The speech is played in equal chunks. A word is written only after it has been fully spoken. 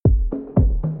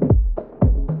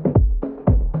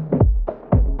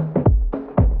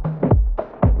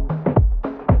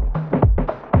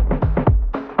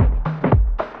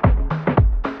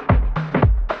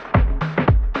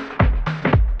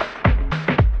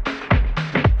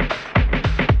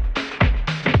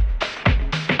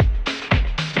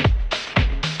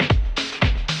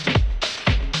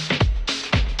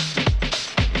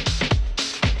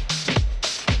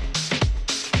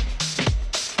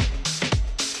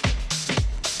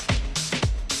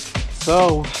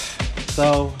So,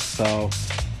 so,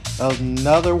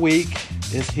 another week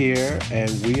is here,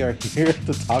 and we are here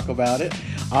to talk about it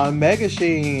on Mega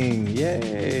Sheen.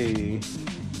 Yay!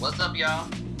 What's up, y'all?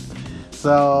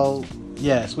 So,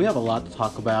 yes, we have a lot to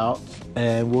talk about,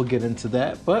 and we'll get into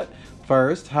that. But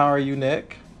first, how are you,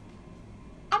 Nick?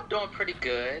 I'm doing pretty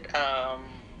good.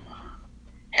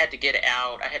 Had to get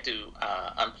out. I had to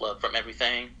unplug from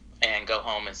everything and go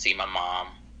home and see my mom,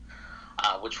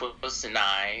 which was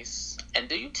nice. And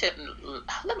do you tip?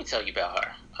 Let me tell you about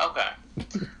her. Okay.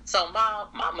 So my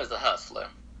mom is a hustler.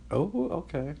 Oh,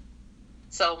 okay.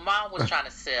 So mom was trying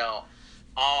to sell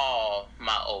all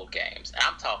my old games. And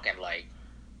I'm talking like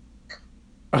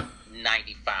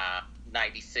 95,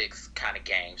 96 kind of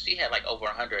games. She had like over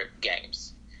 100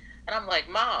 games. And I'm like,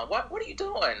 Mom, what are you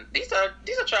doing? These are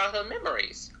childhood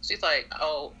memories. She's like,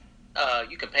 oh,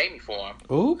 you can pay me for them.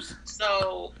 Oops.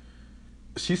 So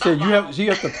She my said you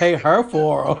have to pay her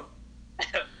for them.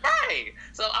 right.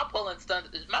 So I'm pulling stunts.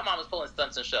 My mom is pulling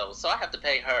stunts and shows, so I have to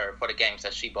pay her for the games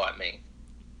that she bought me.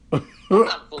 What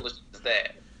kind of foolish is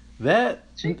that? That,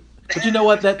 She, but you know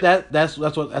what? That's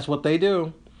what they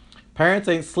do. Parents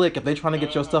ain't slick if they trying to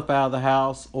get your Mhm. stuff out of the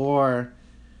house or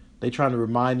they trying to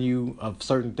remind you of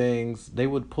certain things. They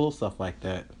would pull stuff like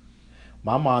that.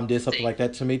 My mom did something See, like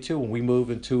that to me too when we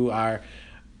moved into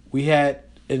we had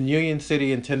in Union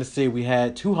City in Tennessee we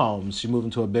had two homes. She moved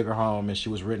into a bigger home and she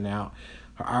was renting out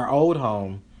our old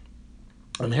home.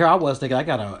 And here I was thinking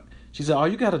she said, "Oh,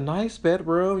 you got a nice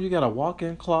bedroom. You got a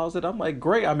walk-in closet." I'm like,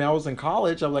 "Great." I mean, I was in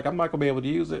college. I'm like, "I'm not gonna be able to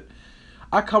use it."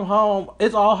 I come home,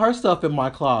 it's all her stuff in my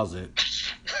closet.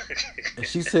 And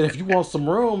she said, "If you want some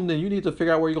room, then you need to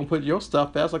figure out where you're gonna put your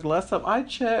stuff at." I was like, "The last time I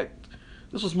checked,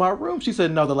 this was my room." She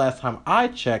said, "No, the last time I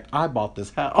checked, I bought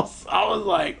this house." I was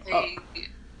like, see,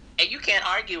 and you can't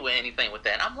argue with anything with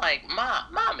that. I'm like,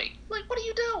 Mommy, like, what are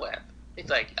you doing? He's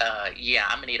like, yeah,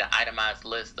 I'm gonna need an itemized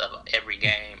list of every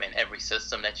game and every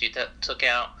system that you took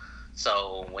out.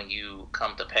 So when you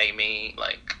come to pay me,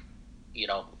 like, you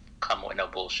know, come with no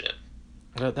bullshit.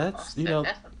 Oh, That's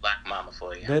that's a black mama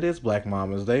for you. that is black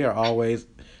mamas. They are always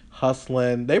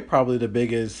hustling. They probably the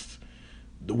biggest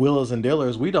willers and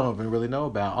dealers we don't even really know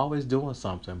about. Always doing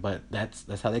something, but that's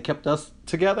how they kept us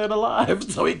together and alive.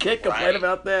 So we can't complain Right.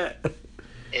 about that.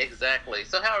 Exactly.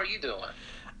 So how are you doing?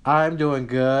 I'm doing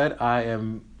good. I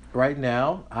am right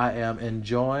now. I am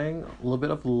enjoying a little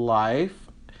bit of life,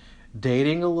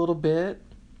 dating a little bit.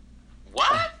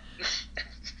 What?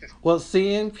 Well,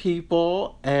 seeing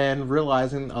people and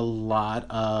realizing a lot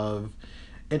of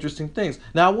interesting things.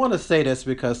 Now, I want to say this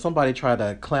because somebody tried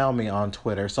to clown me on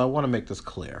Twitter, so I want to make this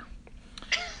clear.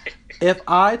 If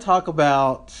I talk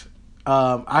about,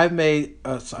 I've made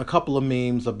a couple of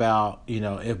memes about,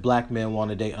 if black men want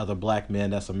to date other black men,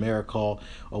 that's a miracle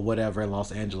or whatever in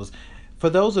Los Angeles.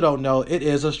 For those who don't know, it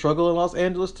is a struggle in Los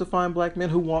Angeles to find black men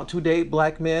who want to date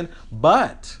black men,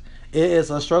 but it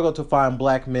is a struggle to find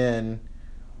black men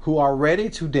who are ready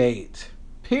to date,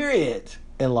 period,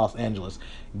 in Los Angeles,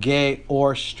 gay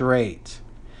or straight.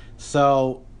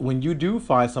 So when you do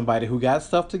find somebody who got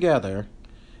stuff together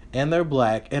and they're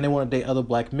black and they want to date other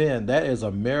black men, that is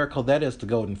a miracle. That is the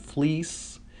golden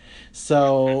fleece.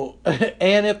 So,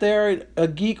 and if they're a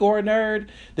geek or a nerd,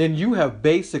 then you have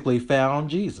basically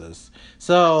found Jesus. That's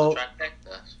the So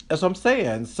trifecta. that's what I'm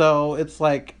saying. So it's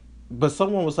like, but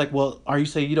someone was like, "Well, are you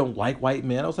saying you don't like white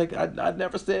men?" I was like, I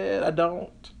never said I don't.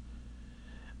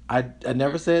 I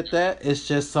never said that. It's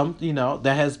just that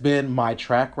has been my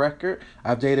track record.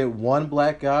 I've dated one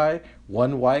black guy,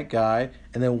 one white guy,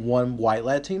 and then one white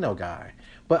Latino guy.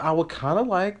 But I would kind of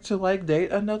like to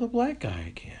date another black guy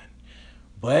again.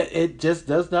 But it just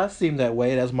does not seem that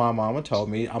way. As my mama told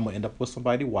me, I'm gonna end up with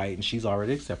somebody white, and she's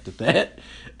already accepted that.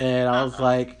 And I was Uh-uh.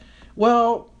 like,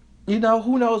 well, who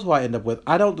knows who I end up with?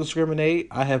 I don't discriminate.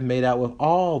 I have made out with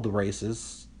all the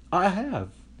races. I have.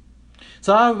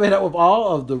 So I've made out with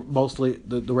all of mostly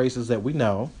the races that we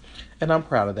know, and I'm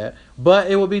proud of that.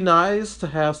 But it would be nice to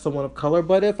have someone of color.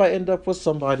 But if I end up with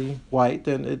somebody white,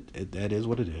 then that is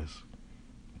what it is.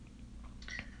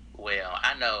 Well,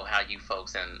 I know how you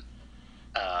folks in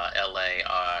LA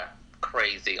are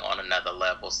crazy on another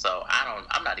level, so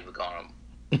I'm not even going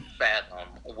to fathom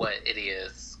what it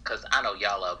is because I know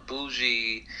y'all are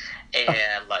bougie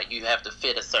and like you have to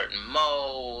fit a certain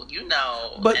mold,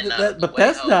 But and that the but way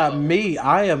that's ho not ho. me.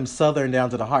 I am Southern down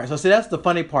to the heart. So see, that's the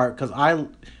funny part because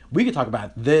we could talk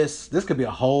about this. This could be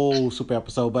a whole super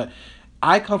episode, but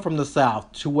I come from the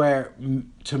South to where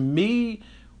to me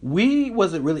we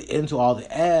wasn't really into all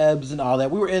the abs and all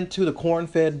that. We were into the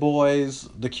corn-fed boys,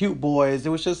 the cute boys. It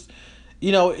was just,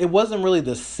 it wasn't really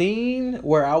the scene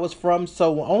where I was from.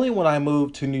 So only when I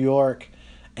moved to New York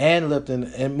and lived in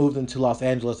and moved into Los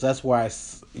Angeles. That's where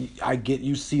I get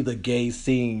you see the gay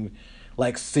scene,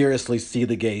 like seriously see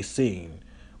the gay scene.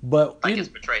 But Like it's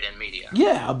portrayed in media.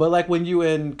 yeah, but like when you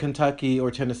in Kentucky or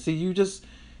Tennessee, you just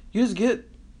get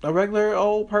a regular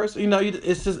old person.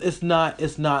 It's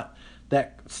not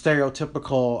that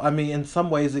stereotypical. I mean, in some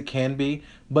ways it can be,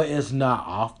 but it's not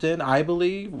often. I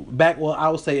believe I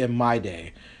would say in my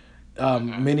day,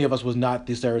 Hmm. many of us was not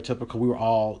the stereotypical. We were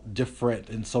all different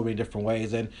in so many different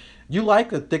ways, and you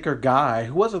like a thicker guy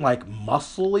who wasn't like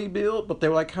muscly built, but they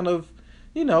were like kind of,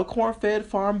 corn-fed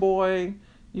farm boy,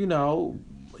 you know,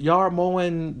 yard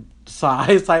mowing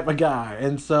size type of guy.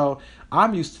 And so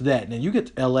I'm used to that. And then you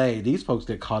get to LA, these folks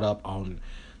get caught up on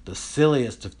the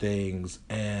silliest of things,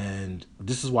 and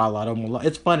this is why a lot of them.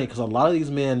 It's funny because a lot of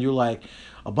these men, you're like,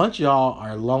 a bunch of y'all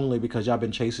are lonely because y'all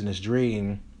been chasing this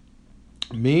dream.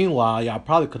 Meanwhile, y'all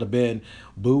probably could have been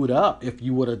booed up if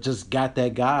you would have just got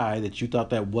that guy that you thought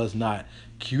that was not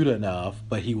cute enough,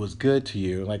 but he was good to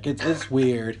you. Like it's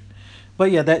weird.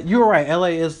 But yeah, that you're right. LA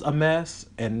is a mess,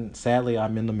 and sadly,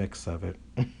 I'm in the mix of it.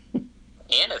 And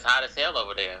it's hot as hell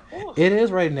over there. Whew. It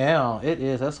is right now. It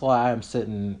is. That's why I'm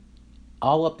sitting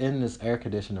all up in this air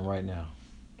conditioning right now.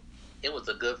 It was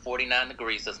a good 49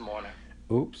 degrees this morning.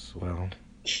 Oops. Well,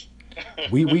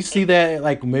 we see that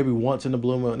like maybe once in the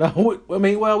blue moon. No, I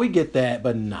mean, well, we get that,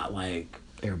 but not like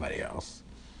everybody else.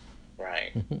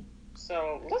 Right.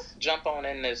 So let's jump on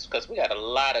in this because we got a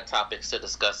lot of topics to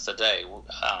discuss today.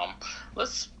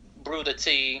 Let's brew the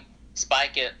tea,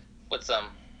 spike it with some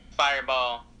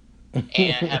Fireball,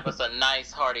 and have us a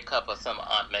nice hearty cup of some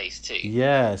Aunt May's tea.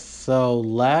 Yes. So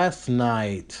last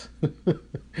night,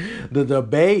 the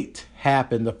debate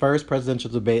happened. The first presidential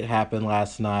debate happened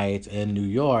last night in New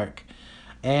York,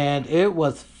 and it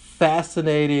was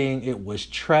fascinating. It was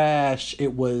trash.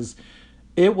 It was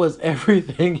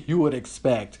everything you would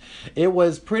expect. It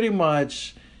was pretty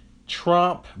much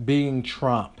Trump being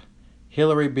Trump,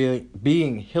 Hillary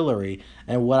being Hillary.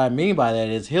 And what I mean by that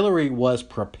is Hillary was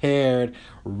prepared,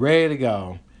 ready to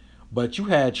go. But you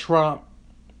had Trump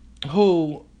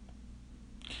who,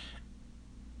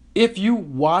 if you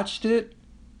watched it,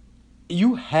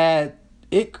 you had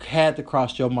it had to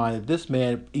cross your mind that this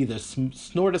man either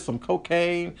snorted some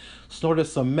cocaine, snorted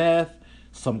some meth,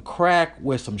 some crack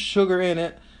with some sugar in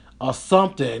it, or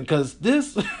something. Because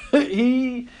this,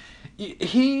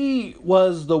 he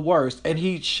was the worst, and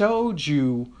he showed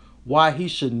you why he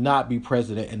should not be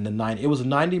president in the 90. It was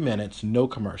 90 minutes, no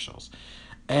commercials,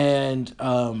 and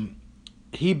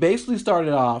he basically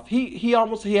started off. He had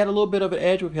a little bit of an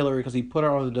edge with Hillary because he put her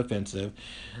on the defensive,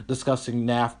 discussing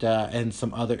NAFTA and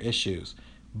some other issues.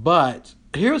 But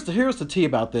here's the tea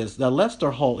about this. Now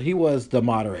Lester Holt, he was the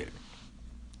moderator.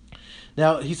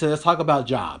 Now he said, "Let's talk about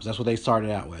jobs." That's what they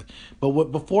started out with. But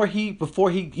before he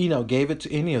gave it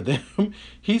to any of them,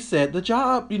 he said the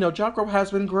job growth has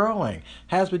been growing,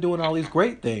 has been doing all these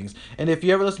great things. And if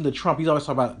you ever listen to Trump, he's always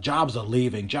talking about jobs are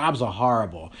leaving, jobs are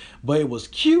horrible. But it was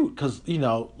cute because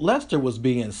Lester was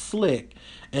being slick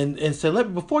and said, "Let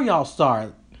me before y'all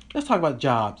start, let's talk about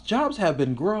jobs. Jobs have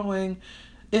been growing.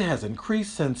 It has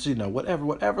increased since whatever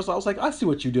whatever." So I was like, I see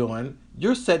what you're doing.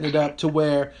 You're setting it up to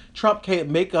where Trump can't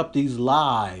make up these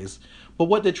lies. But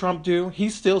what did Trump do? He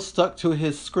still stuck to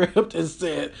his script and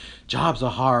said jobs are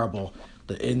horrible.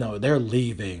 They're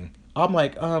leaving. I'm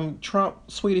like, Trump,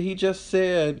 sweetie, he just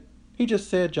said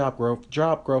job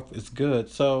growth is good.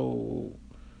 So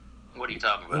What are you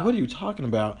talking what about? are you talking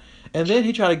about? And then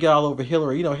he tried to get all over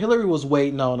Hillary. Hillary was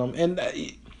waiting on him, and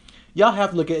y'all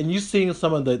have to look at, and you've seen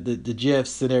some of the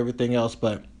gifs and everything else,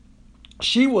 but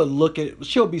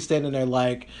she'll be standing there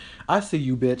like, I see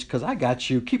you, bitch, because I got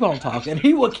you. Keep on talking.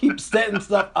 He will keep setting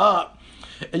stuff up.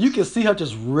 And you can see her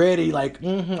just ready, like,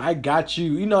 I got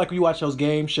you. Like when you watch those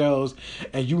game shows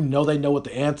and they know what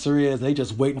the answer is. They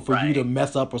just waiting for you to Right.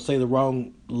 mess up or say the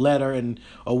wrong letter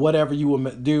or whatever you will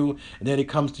do. And then it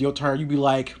comes to your turn. You be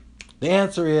like, the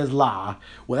answer is la.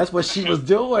 Well, that's what she was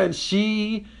doing.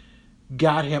 She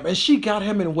got him. And she got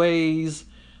him in ways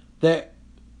that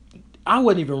I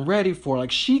wasn't even ready for. Like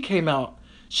she came out,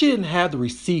 she didn't have the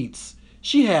receipts.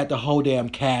 She had the whole damn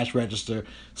cash register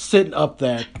sitting up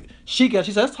there. She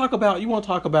said, let's talk about, you want to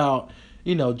talk about,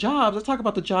 jobs. Let's talk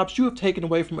about the jobs you have taken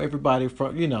away from everybody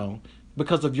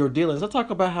because of your dealings. Let's talk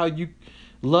about how you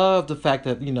love the fact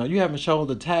that, you haven't shown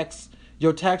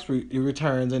your tax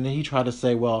returns. And then he tried to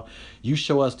say, well, you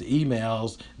show us the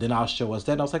emails, then I'll show us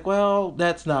that. And I was like, well,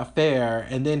 that's not fair.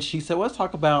 And then she said, well, let's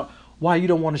talk about why you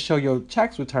don't want to show your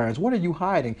tax returns. What are you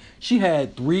hiding? She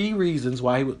had three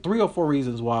or four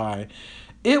reasons why.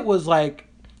 It was like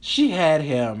she had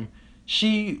him,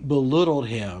 she belittled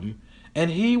him, and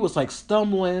he was like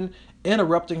stumbling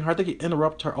interrupting her. I think he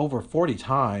interrupted her over 40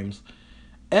 times.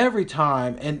 Every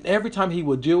time, and every time he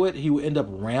would do it, he would end up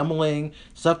rambling.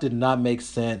 Stuff did not make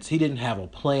sense. He didn't have a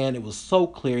plan. It was so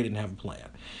clear he didn't have a plan.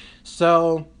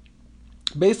 So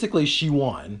basically, she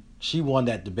won. She won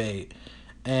that debate.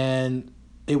 And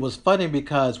it was funny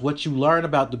because what you learn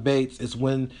about debates is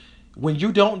when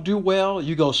you don't do well,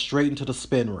 you go straight into the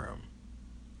spin room.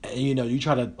 And, you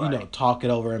try to Right. talk it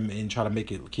over and try to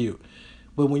make it cute.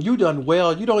 But when you done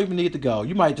well, you don't even need to go.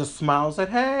 You might just smile and say,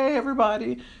 "Hey,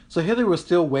 everybody." So Hillary was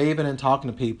still waving and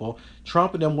talking to people.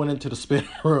 Trump and them went into the spin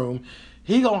room.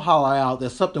 He gonna holler out that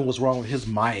something was wrong with his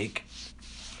mic.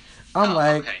 I'm Oh,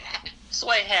 like, okay.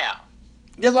 Sway how?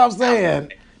 that's what I'm How?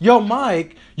 saying. Yo,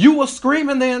 Mike, you was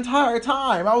screaming the entire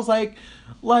time. I was like,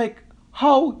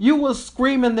 ho, you was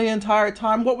screaming the entire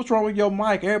time. What was wrong with your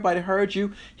mic? Everybody heard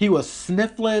you. He was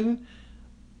sniffling,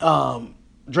 um,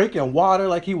 drinking water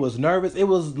like he was nervous. It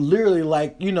was literally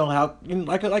like how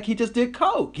like he just did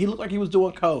coke. He looked like he was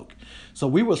doing coke. So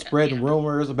we were Yeah, yeah. spreading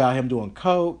rumors about him doing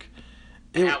coke.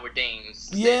 It Howard Dean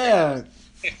said that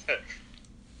he was. yeah.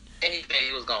 And he said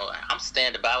he was going. I'm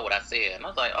standing by what I said, and I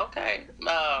was like, okay,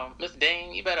 Mr.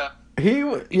 Dean, you better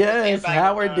stand Yes, by your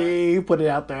Howard word. D put it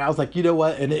out there. I was like, you know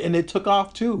what, and it took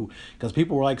off too because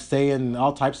people were like saying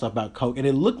all types of stuff about coke, and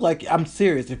it looked like, I'm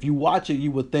serious. If you watch it, you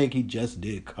would think he just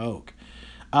did coke.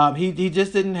 He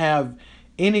just didn't have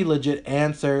any legit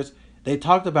answers. They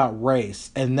talked about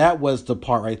race, and that was the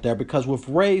part right there because with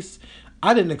race,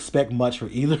 I didn't expect much for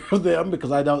either of them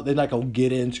because I don't they're not gonna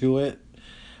get into it.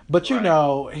 But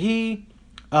Right. he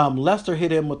Lester hit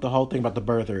him with the whole thing about the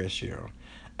birther issue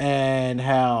and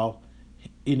how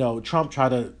Trump tried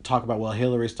to talk about, well,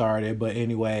 Hillary started, but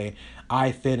anyway,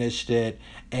 I finished it,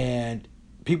 and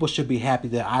people should be happy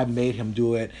that I made him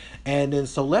do it. And then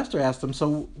so Lester asked him,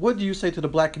 so what do you say to the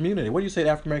black community? What do you say to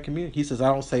the African American community? He says, I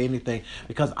don't say anything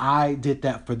because I did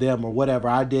that for them or whatever.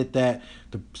 I did that.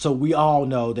 So we all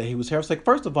know that he was here. It's like,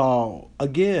 first of all,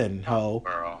 again, Oh, ho,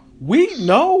 girl. we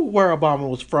know where Obama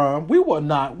was from. We were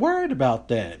not worried about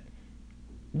that.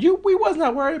 We was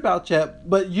not worried about that,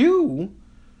 but you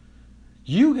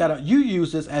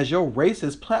use this as your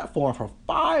racist platform for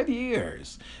 5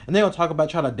 years, and they're gonna talk about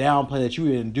trying to downplay that you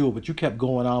didn't do it, but you kept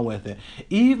going on with it.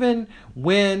 Even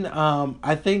when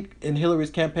I think in Hillary's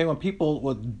campaign, when people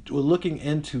were looking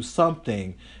into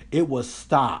something, it was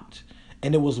stopped,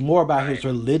 and it was more about his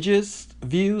Right. religious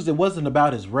views. It wasn't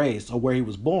about his race or where he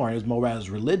was born. It was more about his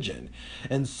religion,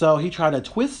 and so he tried to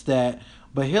twist that.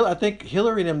 But I think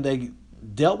Hillary and him, they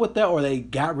dealt with that or they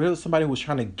got rid of somebody who was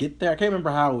trying to get there. I can't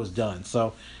remember how it was done.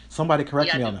 So somebody correct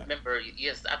Yeah, I me do on that. remember.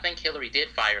 Yes, I think Hillary did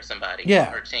fire somebody on Yeah,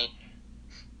 her team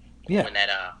yeah. when that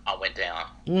all went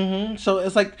down. So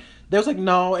it's like there was like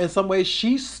no. In some ways,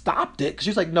 she stopped it because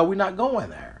she's like, no, we're not going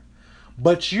there.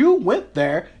 But you went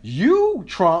there. You,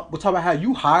 Trump, was talking about how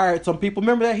you hired some people.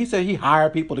 Remember that? He said he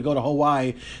hired people to go to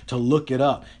Hawaii to look it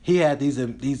up. He had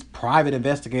these private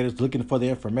investigators looking for the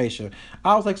information.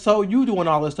 I was like, so you doing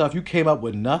all this stuff? You came up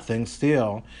with nothing.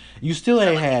 Still, you still Sound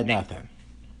ain't like he had think nothing.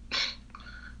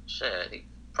 shit. He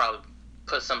probably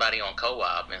put somebody on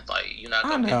co-op and it's like you're not I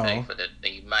gonna get paid know. for that.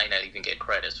 You might not even get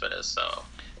credits for this. So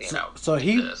you So, know, so keep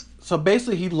he this. so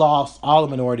basically he lost all the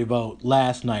minority vote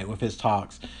last night with his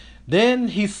talks. Then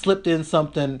he slipped in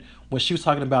something when she was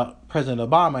talking about President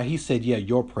Obama. He said, "Yeah,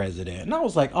 you're president," and I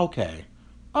was like, "Okay,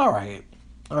 all right,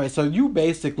 all right." So you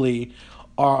basically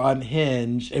are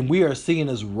unhinged, and we are seeing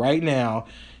this right now.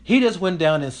 He just went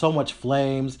down in so much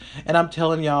flames, and I'm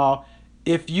telling y'all,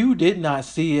 if you did not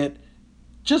see it,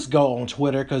 just go on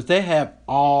Twitter because they have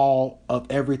all of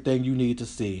everything you need to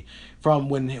see. From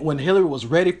when Hillary was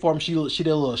ready for him, she did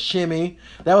a little shimmy.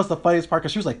 That was the funniest part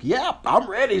because she was like, "Yep, I'm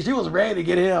ready." She was ready to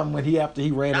get him when he after he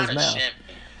ran his Not a mouth. shimmy.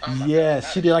 Oh my god, Yes,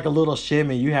 not she a did like a shimmy. little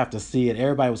shimmy. You have to see it.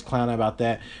 Everybody was clowning about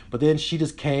that. But then she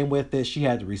just came with it. She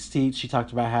had the receipts. She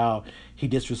talked about how he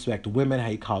disrespected women, how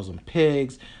he calls them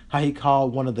pigs, how he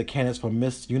called one of the candidates for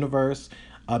Miss Universe,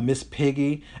 Miss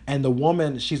Piggy. And the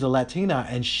woman, she's a Latina,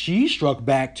 and she struck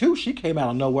back too. She came out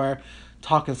of nowhere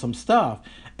talking some stuff.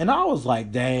 And I was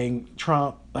like, dang,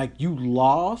 Trump, like you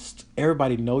lost.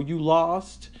 Everybody know you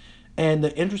lost. And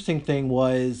the interesting thing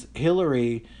was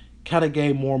Hillary kind of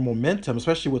gained more momentum,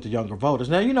 especially with the younger voters.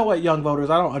 Now, you know what, young voters,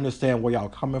 I don't understand where y'all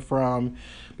coming from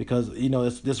because,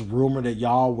 it's this rumor that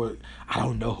y'all were, I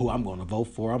don't know who I'm going to vote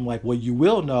for. I'm like, well, you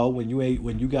will know when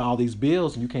you got all these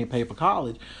bills and you can't pay for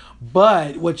college.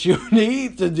 But what you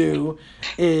need to do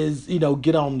is,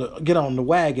 get on the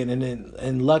wagon,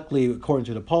 and luckily, according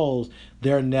to the polls,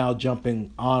 they're now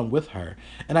jumping on with her.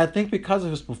 And I think because of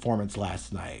his performance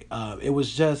last night, it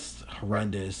was just Right.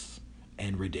 horrendous and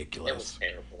It was ridiculous.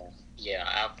 terrible.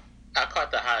 Yeah, I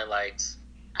caught the highlights.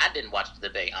 I didn't watch the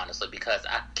debate honestly because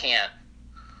I can't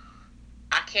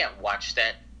watch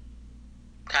that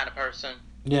kind of person.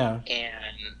 Yeah.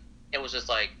 And it was just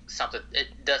like something.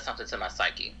 It does something to my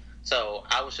psyche. So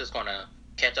I was just gonna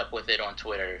catch up with it on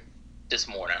Twitter this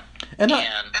morning. And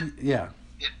yeah,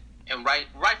 and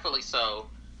rightfully so,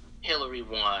 Hillary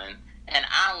won. And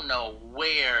I don't know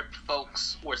where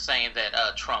folks were saying that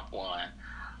Trump won.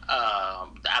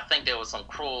 I think there was some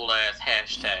cruel ass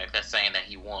hashtag that's saying that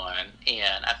he won,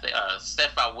 and I think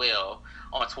Steph Will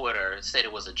on Twitter said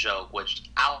it was a joke, which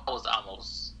I was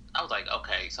like,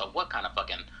 okay, so what kind of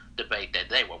fucking debate that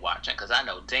they were watching? Because I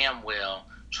know damn well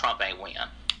Trump ain't win.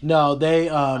 No,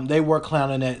 they were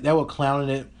clowning it. They were clowning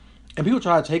it, and people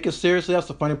try to take it seriously. That's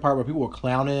the funny part, where people were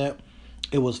clowning it.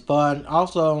 It was fun.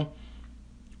 Also,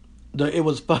 it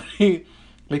was funny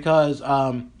because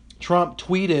Trump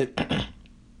tweeted,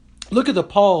 "Look at the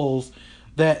polls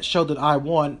that show that I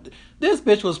won." This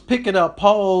bitch was picking up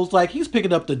polls like he's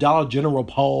picking up the Dollar General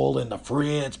poll and the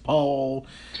Fred's poll,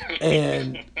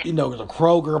 and the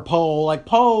Kroger poll, like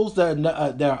polls that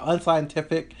are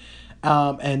unscientific,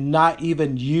 and not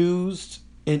even used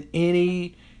in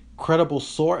any credible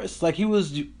source. Like he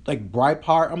was like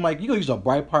Breitbart. I'm like, you gonna use a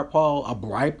Breitbart poll? A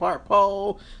Breitbart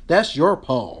poll? That's your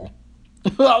poll.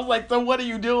 I was like, so what are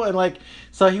you doing? Like,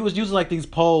 so he was using like these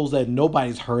polls that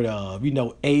nobody's heard of.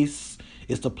 Ace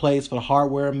is the place for the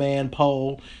hardware man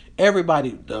poll.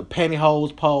 Everybody, the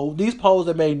pantyhose poll. These polls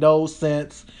that made no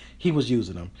sense, he was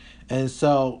using them. And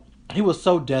so he was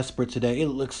so desperate today. It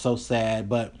looks so sad,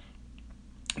 but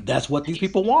that's what these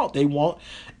people want. They want,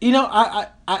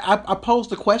 I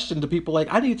posed a question to people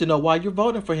like, I need to know why you're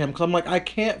voting for him. Because I'm like, I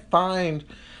can't find.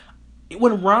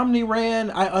 When Romney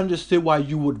ran, I understood why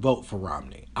you would vote for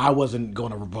Romney. I wasn't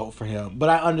going to vote for him, but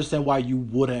I understand why you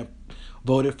would have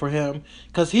voted for him,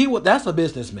 because that's a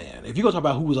businessman. If you're going to talk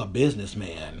about who was a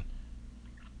businessman,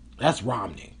 that's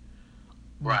Romney.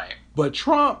 Right. But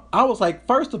Trump, I was like,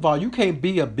 first of all, you can't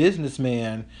be a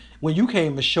businessman when you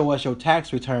can't even show us your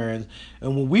tax returns.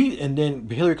 And then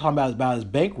Hillary called about his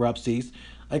bankruptcies.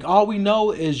 Like, all we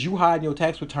know is you hiding your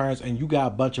tax returns and you got a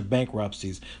bunch of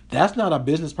bankruptcies. That's not a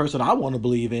business person I want to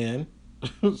believe in.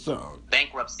 So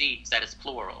bankruptcies, that is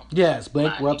plural. Yes,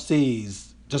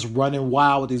 bankruptcies. Just running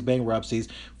wild with these bankruptcies.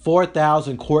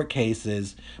 4,000 court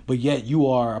cases, but yet you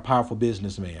are a powerful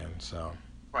businessman. So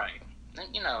right.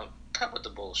 Cut with the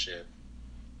bullshit.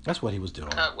 That's what he was doing.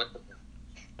 Cut with the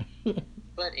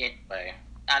But anyway,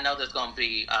 I know there's going to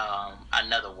be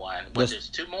another one. There's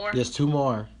two more? There's two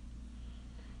more.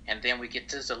 And then we get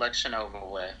this election over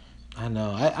with. I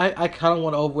know. I kind of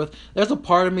want to over with. There's a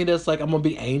part of me that's like, I'm going to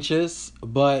be anxious,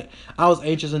 but I was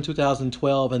anxious in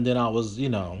 2012, and then I was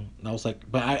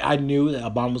like, but I knew that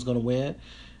Obama was going to win.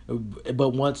 But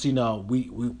once,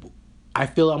 I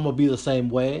feel I'm going to be the same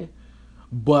way.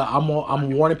 But I'm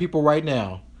warning people right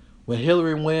now. When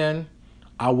Hillary win,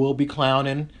 I will be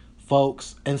clowning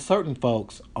folks and certain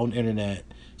folks on the internet.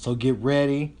 So get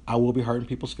ready. I will be hurting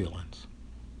people's feelings.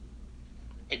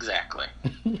 Exactly.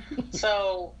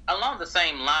 So, along the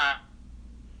same line,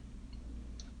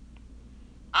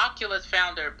 Oculus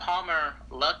founder Palmer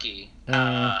Luckey,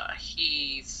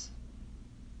 he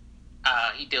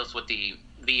deals with the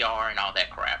VR and all that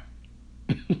crap.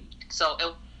 So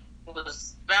it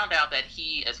was found out that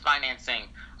he is financing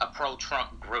a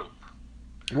pro-Trump group.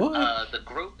 What? The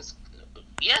group is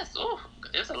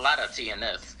there's a lot of T in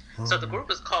this. So the group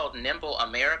is called Nimble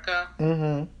America.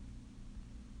 Mm-hmm.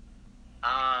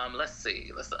 Let's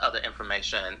see. Let's other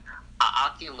information.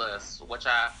 Oculus, which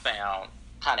I found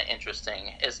kind of interesting,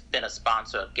 has been a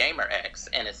sponsor of GamerX,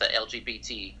 and it's a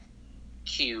LGBTQ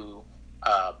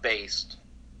based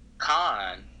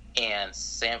con in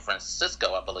San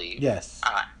Francisco, I believe. Yes.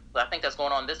 I think that's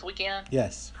going on this weekend.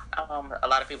 Yes. A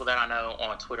lot of people that I know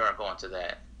on Twitter are going to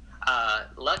that.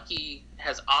 Luckey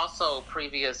has also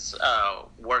previous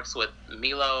works with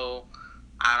Milo.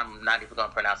 I'm not even going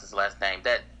to pronounce his last name.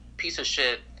 That piece of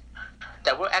shit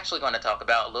that we're actually going to talk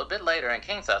about a little bit later in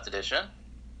King Size Edition.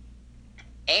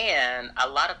 And a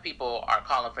lot of people are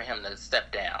calling for him to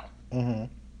step down. Mm-hmm.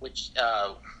 Which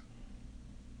I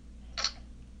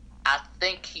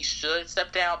think he should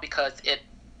step down because it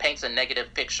paints a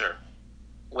negative picture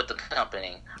with the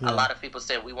company. Yeah. A lot of people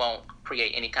said we won't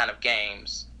create any kind of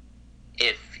games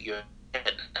if you're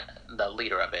the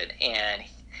leader of it. And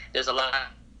there's a lot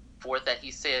forth that he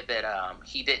said that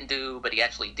he didn't do, but he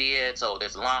actually did. So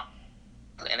there's a lot,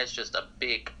 and it's just a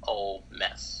big old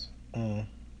mess.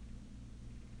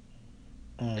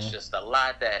 It's just a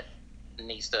lot that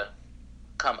needs to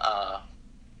come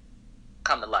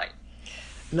to light.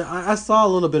 No, I saw a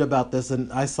little bit about this,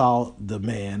 and I saw the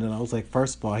man, and I was like,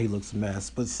 first of all, he looks a mess,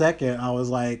 but second, I was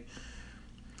like,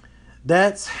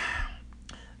 that's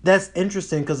that's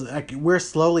interesting because like, we're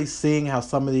slowly seeing how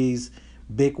some of these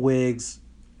big wigs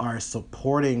are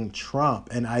supporting Trump,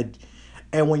 and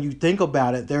when you think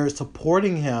about it, they're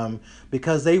supporting him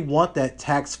because they want that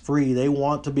tax free. They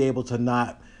want to be able to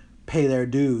not pay their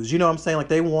dues. You know what I'm saying? Like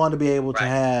they want to be able to Right.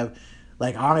 have,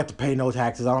 like I don't have to pay no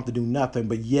taxes. I don't have to do nothing.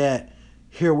 But yet,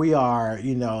 here we are.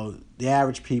 The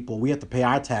average people, we have to pay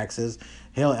our taxes.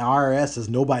 Hell, IRS is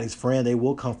nobody's friend. They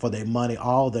will come for their money,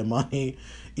 all their money,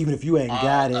 even if you ain't All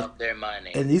got it. of their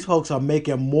money. And these folks are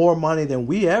making more money than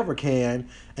we ever can,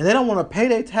 and they don't want to pay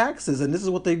their taxes. And this is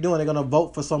what they're doing. They're going to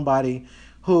vote for somebody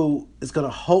who is going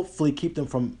to hopefully keep them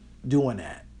from doing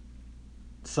that.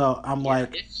 So I'm Yeah,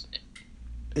 like,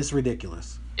 it's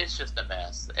ridiculous. it's just a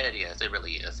mess. It is. It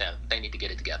really is. And they need to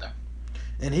get it together.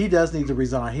 And he does need to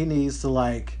resign. He needs to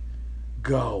like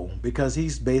go because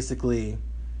he's basically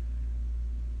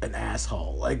an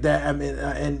asshole like that. I mean,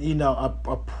 and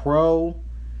a pro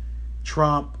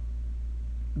Trump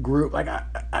group like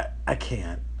I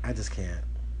can't. I just can't.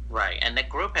 Right. And the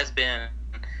group has been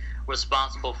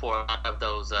responsible for a lot of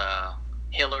those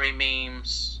Hillary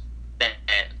memes that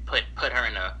put her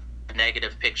in a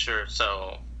negative picture.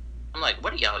 So I'm like,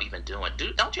 what are y'all even doing?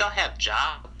 Don't y'all have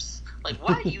jobs? Like,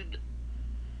 why are you?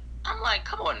 I'm like,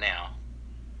 come on now.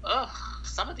 Ugh,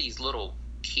 some of these little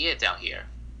kids out here.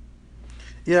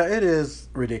 Yeah, it is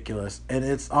ridiculous, and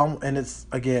it's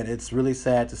again, it's really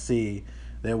sad to see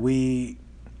that we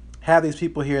have these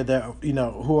people here that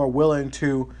who are willing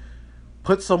to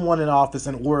put someone in office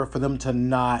in order for them to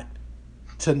not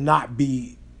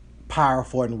be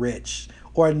powerful and rich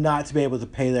or not to be able to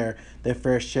pay their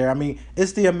fair share. I mean,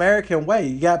 it's the American way.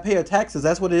 You got to pay your taxes.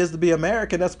 That's what it is to be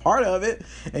American. That's part of it.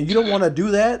 And you don't want to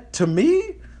do that to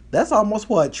me? That's almost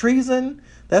what? Treason?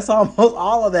 That's almost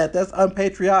all of that. That's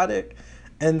unpatriotic.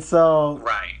 And so,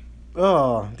 Right.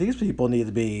 oh, these people need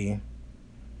to be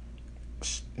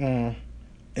in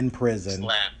prison.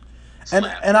 Slap.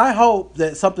 And I hope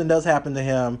that something does happen to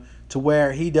him to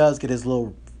where he does get his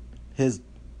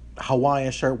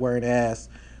Hawaiian shirt wearing ass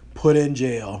put in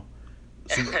jail.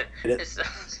 So it's,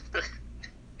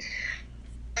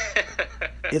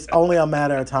 it's only a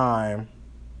matter of time.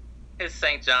 it's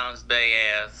St. John's Bay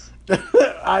ass.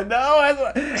 I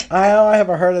know. I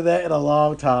haven't heard of that in a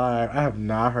long time. I have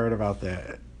not heard about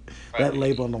that. Right. That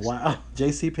label in the wild.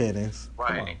 J.C. Penney's.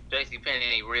 Right. J.C.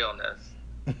 Penney realness.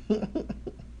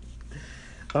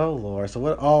 Oh Lord. So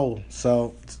what? Oh,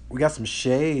 so we got some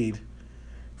shade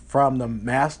from the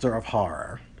master of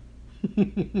horror.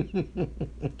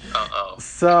 Uh-oh.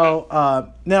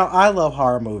 So now I love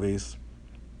horror movies.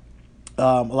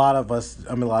 A lot of us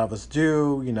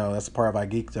do. That's part of our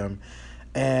geekdom.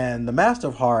 And the master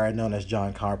of horror, known as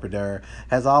John Carpenter,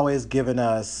 has always given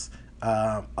us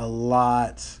a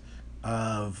lot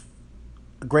of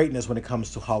greatness when it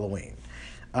comes to Halloween.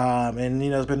 And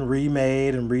it's been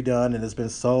remade and redone, and there's been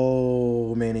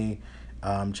so many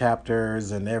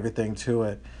chapters and everything to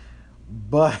it.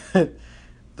 But here's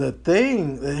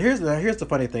the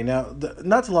funny thing. Now,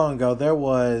 not too long ago, there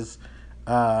was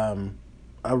a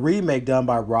remake done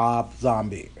by Rob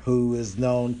Zombie, who is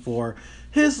known for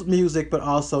his music, but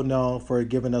also known for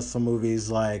giving us some movies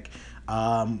like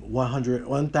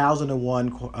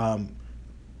 1001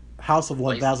 House of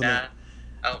 1000.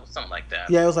 Oh, something like that.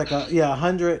 Yeah, it was like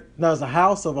 100. No, it was a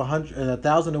House of 100 and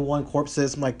 1001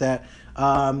 Corpses, something like that.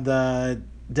 The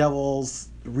Devil's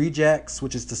Rejects,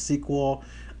 which is the sequel.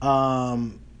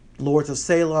 Lords of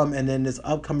Salem, and then this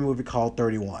upcoming movie called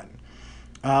 31.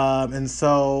 And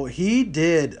so he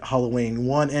did Halloween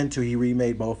 1 and 2. He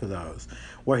remade both of those,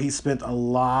 where he spent a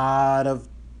lot of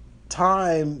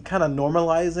time kind of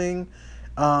normalizing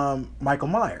Michael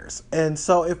Myers. And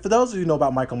so, if for those of you who know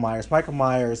about Michael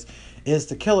Myers is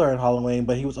the killer in Halloween,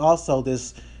 but he was also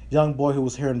this young boy who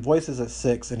was hearing voices at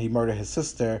 6, and he murdered his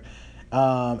sister,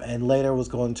 and later was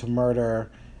going to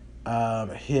murder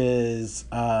his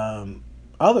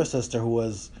other sister, who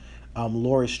was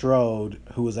Laurie Strode,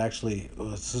 who was actually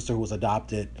a sister who was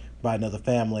adopted by another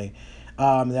family.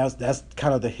 That's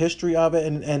kind of the history of it,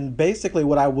 and basically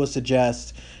what I would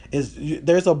suggest is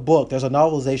there's a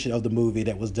novelization of the movie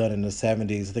that was done in the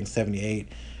 70s, I think 78.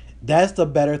 That's the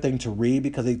better thing to read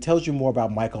because it tells you more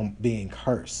about Michael being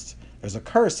cursed. There's a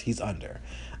curse he's under.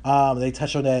 They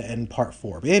touch on that in part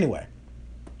 4. But anyway,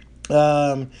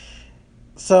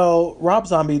 so Rob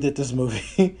Zombie did this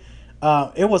movie.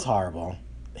 It was horrible.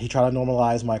 He tried to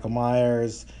normalize Michael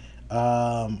Myers.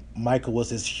 Michael was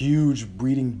this huge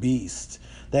breeding beast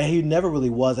that he never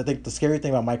really was. I think the scary thing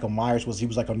about Michael Myers was he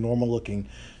was like a normal looking,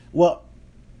 well,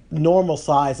 normal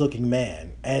size looking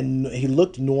man, and he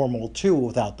looked normal too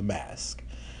without the mask.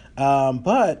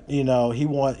 But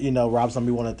Rob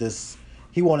Zombie wanted this.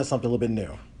 He wanted something a little bit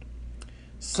new,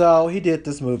 so he did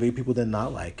this movie. People did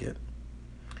not like it.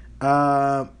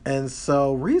 And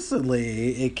so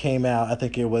recently it came out. I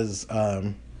think it was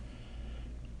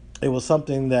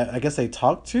something that I guess they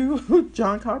talked to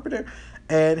John Carpenter,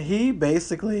 and he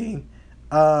basically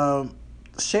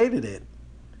shaded it.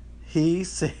 He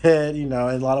said, in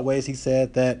a lot of ways, he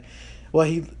said that, well,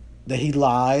 he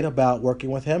lied about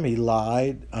working with him. He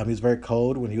lied. He was very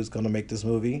cold when he was going to make this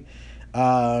movie,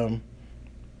 um,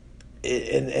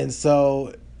 and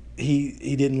so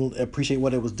he didn't appreciate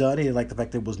what it was done. He didn't like the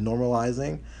fact that it was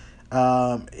normalizing.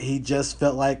 He just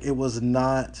felt like it was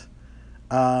not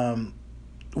um,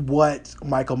 what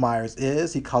Michael Myers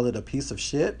is. He called it a piece of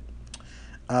shit.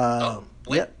 Oh,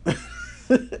 wait.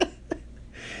 Yep.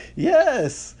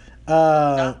 Yes.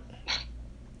 Uh,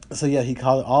 No. so yeah, he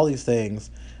called it all these things.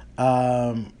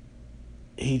 Um,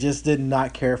 he just did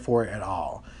not care for it at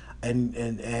all, and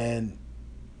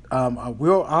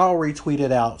I'll retweet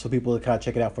it out so people can kind of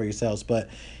check it out for yourselves. But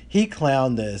he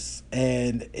clowned this,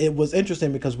 and it was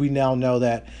interesting because we now know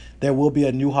that there will be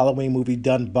a new Halloween movie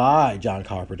done by John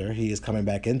Carpenter. He is coming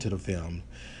back into the film,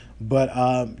 but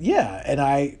yeah, and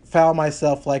I found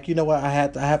myself like, you know what, I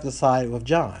have to side with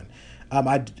John.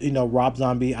 Rob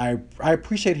Zombie. I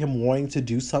appreciate him wanting to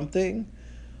do something,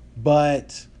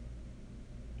 but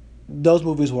those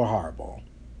movies were horrible.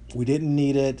 We didn't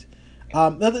need it. I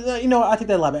think that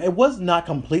a lot. It was not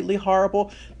completely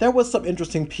horrible. There was some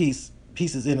interesting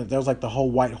pieces in it. There was like the whole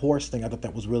white horse thing. I thought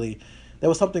that was really, there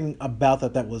was something about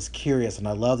that was curious, and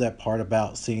I love that part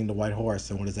about seeing the white horse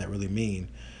and what does that really mean.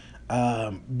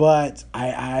 But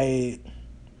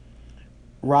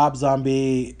Rob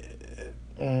Zombie,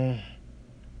 mm,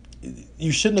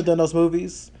 you shouldn't have done those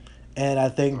movies, and I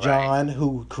think Right. John,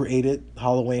 who created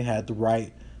Halloween, had the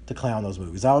right to clown those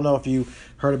movies. I don't know if you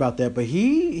heard about that, but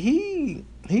he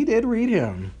did read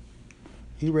him.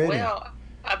 He read him. Well,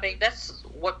 I mean, that's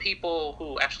what people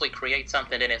who actually create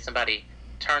something and then somebody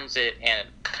turns it and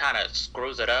kind of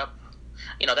screws it up.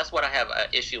 That's what I have an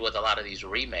issue with a lot of these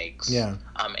remakes. Yeah,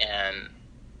 And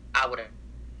I would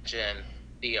imagine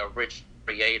the original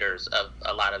creators of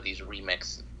a lot of these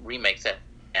remakes that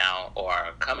now or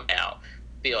are coming out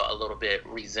feel a little bit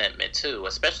resentment too,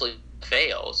 especially if it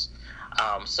fails.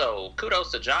 So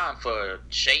kudos to John for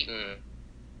shading.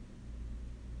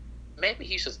 Maybe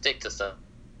he should stick to some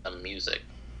music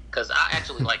because I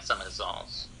actually like some of his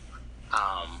songs.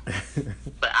 Um,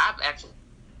 but I've actually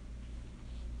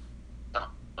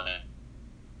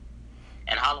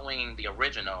and Halloween the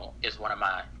original is one of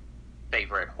my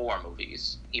favorite horror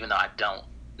movies, even though I don't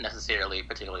necessarily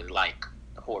particularly like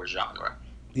the horror genre.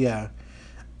 yeah.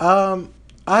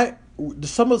 I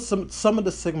some of the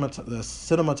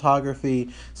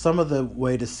cinematography, some of the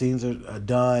way the scenes are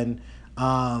done.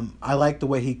 I like the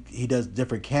way he does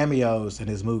different cameos in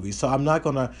his movies. So I'm not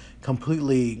gonna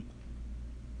completely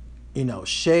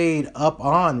shade up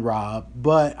on Rob,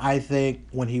 but I think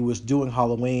when he was doing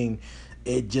Halloween,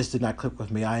 it just did not click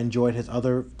with me. I enjoyed his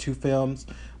other two films,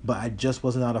 but I just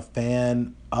was not a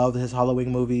fan of his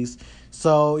Halloween movies.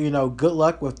 So, good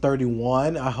luck with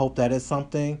 31. I hope that is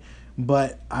something,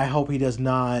 but I hope he does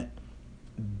not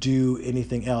do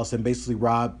anything else. And basically,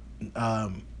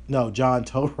 no, John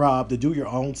told Rob to do your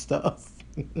own stuff.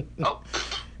 Oh,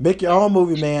 Make your own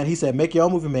movie, man. He said, make your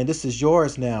own movie, man. This is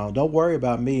yours now. Don't worry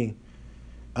about me.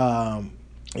 Um,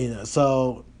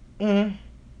 so mm,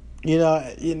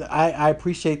 I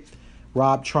appreciate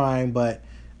Rob trying, but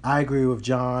I agree with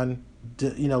John.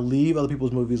 Leave other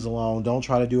people's movies alone. Don't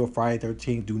try to do a Friday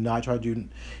 13th. Do not try to do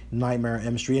Nightmare on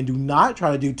Elm Street, and do not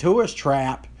try to do Tourist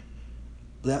Trap.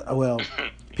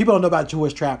 People don't know about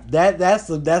Tourist Trap. That's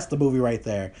the movie right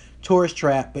there, Tourist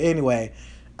Trap. But anyway,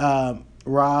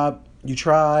 Rob, you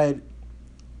tried,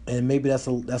 and maybe that's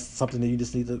something that you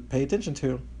just need to pay attention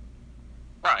to.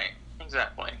 right,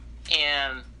 exactly.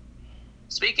 And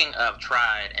speaking of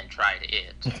tried and tried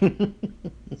it,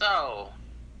 so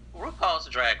RuPaul's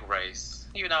Drag Race,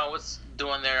 it's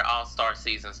doing their All Star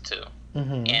seasons too,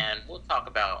 Hmm. and we'll talk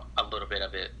about a little bit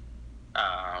of it,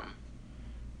 um,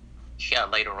 yeah,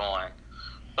 later on.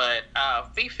 But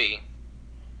Fifi,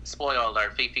 spoiler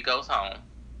alert, Fifi goes home,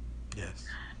 Yes.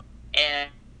 and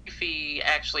Fifi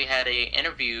actually had a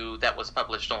interview that was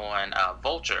published on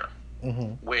Vulture,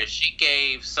 Hmm. where she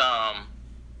gave some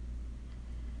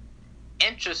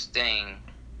interesting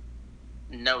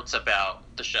notes about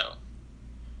the show.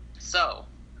 So,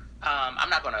 I'm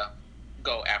not gonna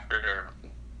go after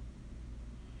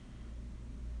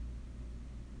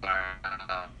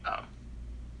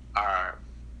our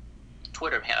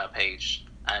Twitter page,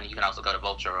 and you can also go to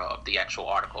Vulture of the actual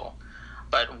article.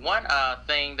 But one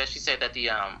thing that she said that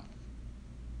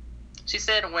she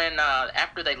said when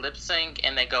after they lip sync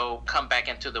and they come back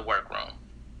into the workroom,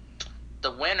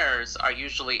 the winners are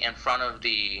usually in front of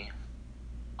the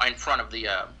I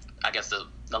guess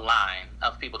the line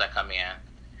of people that come in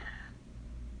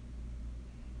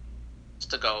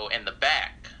to go in the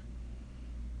back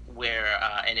where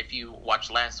and if you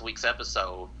watch last week's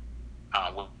episode,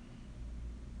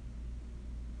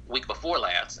 week before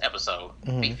last episode,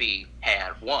 Fifi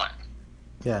had won.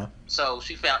 Yeah. So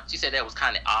she said that was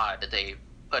kind of odd that they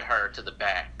put her to the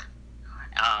back,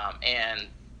 and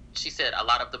she said a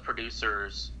lot of the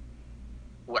producers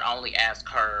would only ask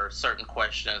her certain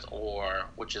questions or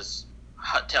would just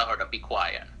tell her to be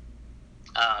quiet.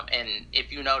 And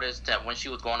if you noticed that when she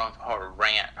was going on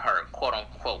her quote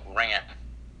unquote rant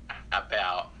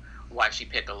about why she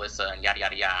picked Alyssa and yada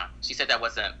yada yada, she said that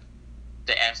wasn't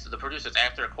the producers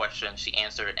asked her a question, she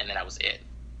answered, and then that was it.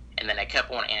 And then they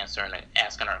kept on answering and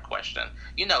asking her a question.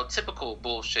 Typical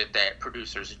bullshit that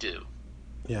producers do.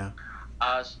 Yeah.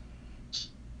 She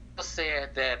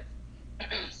said that,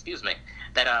 excuse me,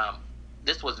 that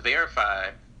this was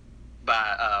verified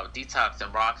by Detox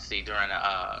and Roxy during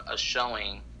a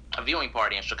viewing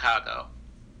party in Chicago.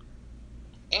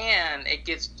 And it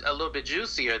gets a little bit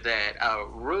juicier that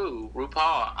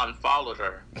RuPaul unfollowed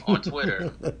her on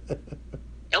Twitter.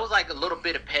 It was like a little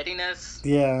bit of pettiness.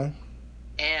 Yeah.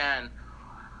 And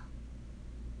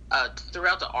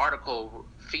throughout the article,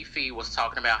 Fifi was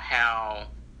talking about how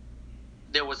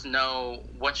there was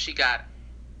once she got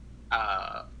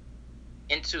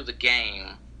into the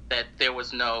game, that there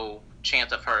was no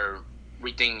chance of her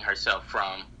redeeming herself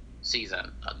from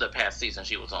the past season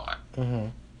she was on. Mm-hmm.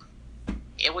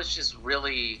 It was just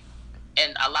really,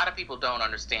 and a lot of people don't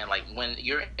understand, like when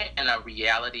you're in a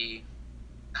reality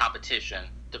competition,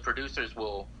 the producers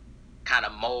will kind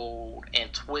of mold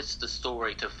and twist the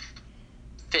story to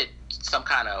fit some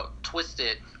kind of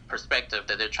twisted perspective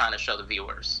that they're trying to show the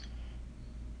viewers.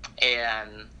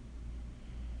 And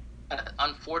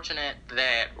unfortunate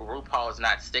that RuPaul is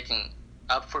not sticking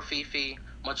up for Fifi,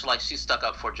 much like she stuck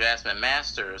up for Jasmine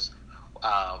Masters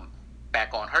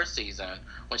back on her season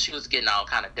when she was getting all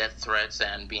kind of death threats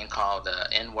and being called the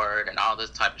N-word and all this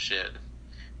type of shit.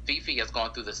 Fifi is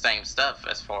going through the same stuff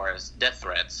as far as death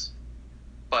threats,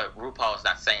 but RuPaul is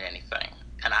not saying anything.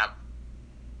 And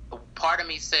part of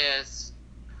me says,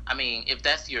 I mean, if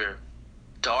that's your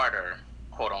daughter,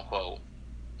 quote unquote,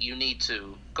 you need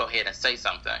to go ahead and say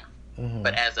something. Mm-hmm.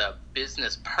 But as a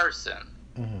business person,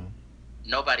 mm-hmm.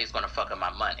 nobody's going to fuck up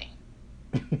my money.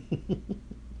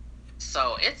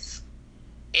 So it's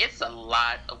a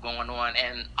lot of going on.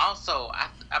 And also, I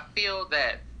feel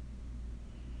that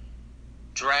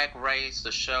Drag Race,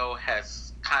 the show,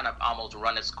 has kind of almost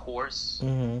run its course.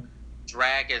 Mm-hmm.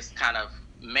 Drag is kind of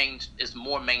is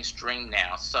more mainstream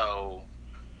now, so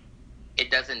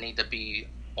it doesn't need to be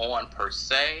on per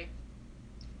se.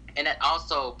 And it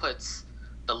also puts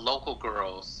the local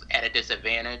girls at a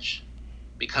disadvantage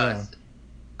because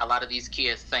a lot of these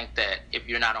kids think that if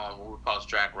you're not on RuPaul's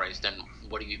Drag Race, then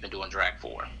what are you even doing drag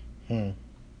for? And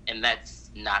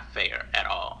that's not fair at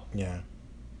all. Yeah.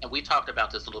 And we talked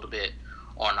about this a little bit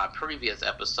on our previous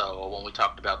episode when we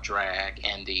talked about drag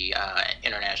and the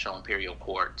International Imperial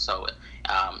Court. So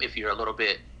if you're a little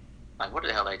bit like, what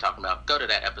the hell are they talking about? Go to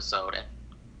that episode and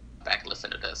back and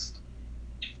listen to this.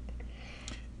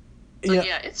 So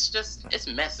yeah, it's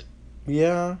messy.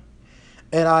 Yeah.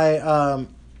 And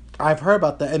I've heard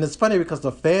about that. And it's funny because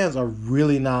the fans are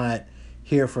really not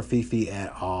here for Fifi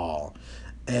at all.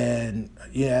 And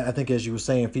yeah, I think as you were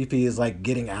saying, Fifi is like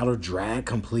getting out of drag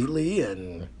completely,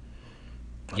 and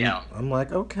I'm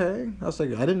like, okay. I was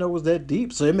like, I didn't know it was that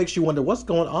deep. So it makes you wonder what's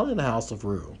going on in the House of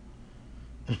Ru.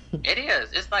 It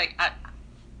is. It's like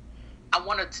I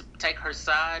wanted to take her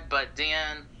side, but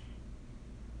then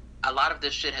a lot of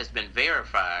this shit has been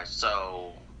verified.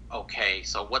 So okay,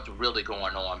 so what's really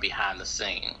going on behind the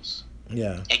scenes?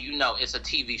 Yeah. And it's a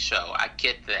TV show. I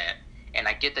get that, and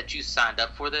I get that you signed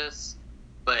up for this,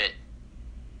 but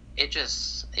it's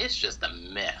just a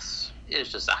mess.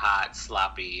 It's just a hot,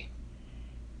 sloppy,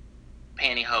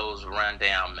 pantyhose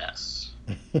rundown mess.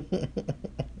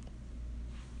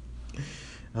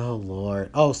 Oh Lord.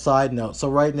 Oh, side note. So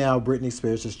right now Britney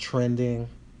Spears is trending.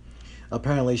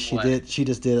 Apparently she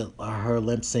just did her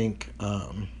lip sync.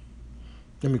 Let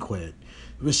me quit.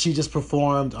 She just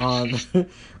performed on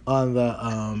on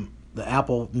the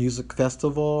Apple Music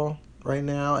Festival right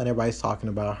now, and everybody's talking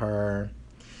about her.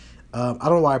 I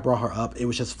don't know why I brought her up. It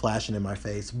was just flashing in my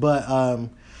face. But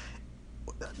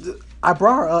I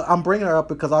brought her up. I'm bringing her up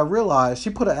because I realized she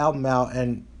put an album out,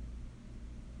 and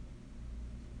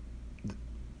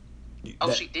Oh,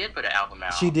 that she did put an album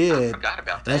she out. I did. forgot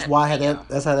about That's that. why I had that. Damn.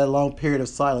 That's had that long period of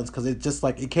silence because it just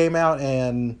like it came out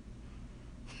and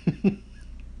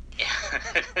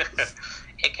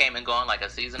It came and gone like a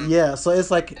season. yeah. So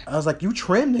it's like I was like, you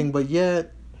trending, but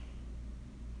yet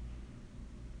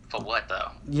For what though?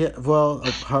 yeah. Well,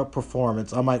 her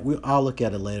performance. I'll look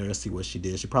at it later and see what she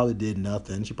did. She probably did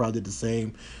nothing. She probably did the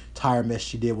same tire mess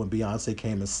she did when Beyonce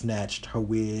came and snatched her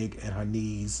wig and her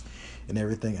knees and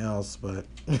everything else. But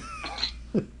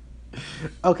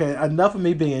okay, enough of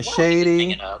me being Why don't you just hang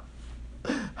shady, it up?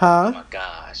 Oh huh? my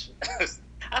gosh.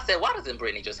 I said, why doesn't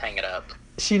Brittany just hang it up?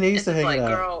 She needs It's to just hang it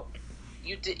like, up. girl,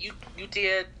 you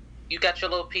got your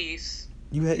little piece.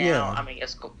 You had Now, yeah. I mean,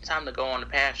 it's time to go on the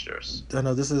pastures. I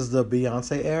know this is the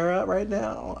Beyonce era right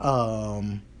now.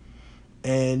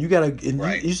 And you gotta, and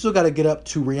Right. you still gotta get up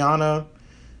to Rihanna,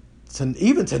 to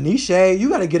even Tanisha. You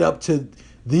gotta get up to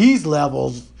these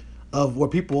levels of where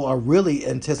people are really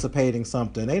anticipating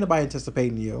something. Ain't nobody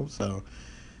anticipating you. So,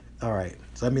 all right.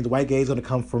 So I mean, the white gade's gonna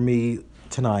come for me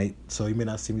tonight. So you may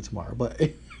not see me tomorrow, but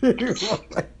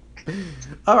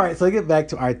all right. So I get back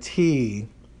to our tea.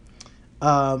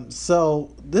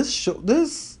 So the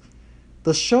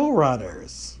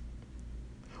showrunners.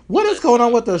 What is going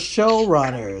on Listen, with the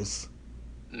showrunners?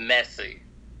 messy.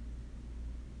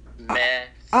 I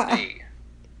Messy.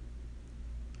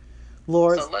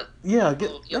 Lord, So yeah,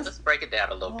 let's break it down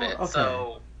a little bit. okay.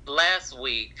 So last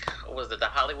week, was it the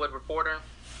Hollywood Reporter?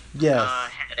 Yes,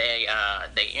 Had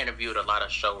they interviewed a lot of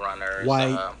showrunners.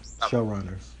 white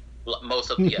showrunners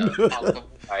Most of all of them,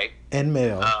 right? and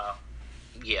male. Uh,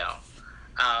 yeah.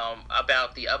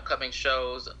 About the upcoming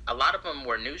shows. A lot of them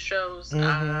were new shows.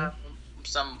 Mm-hmm.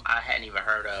 Some I hadn't even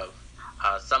heard of.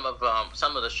 Some of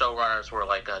the showrunners were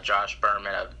like Josh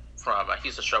Berman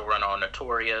he's a showrunner on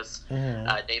Notorious.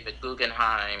 Mm-hmm. David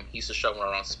Guggenheim, he's the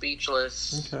showrunner on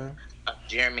Speechless. Okay.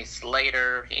 Jeremy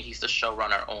Slater, he's the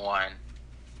showrunner on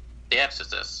The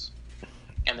Exorcist,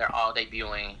 and they're all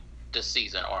debuting this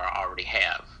season or already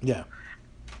have. Yeah.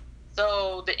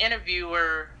 So the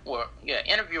interviewer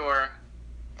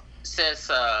says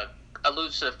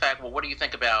alludes to the fact, well, what do you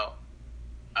think about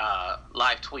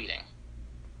live tweeting?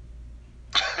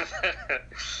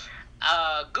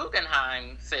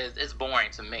 Guggenheim says it's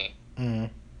boring to me. Mm-hmm.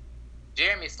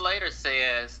 Jeremy Slater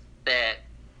says that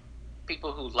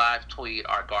people who live tweet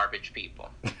are garbage people.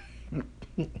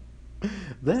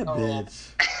 That So, bitch.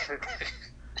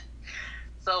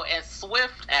 so in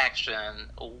swift action,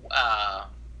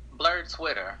 Blurred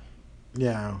Twitter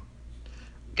Yeah.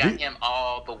 got We him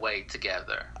all the way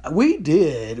together. we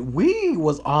did. We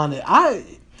was on it. I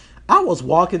was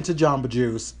walking to Jamba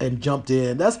Juice and jumped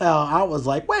in. That's how I was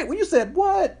like, wait, when you said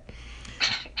what?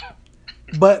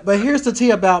 But here's the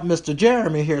tea about Mr.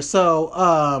 Jeremy here.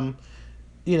 So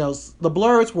the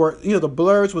Blurs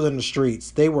was in the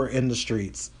streets. They were in the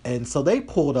streets, and so they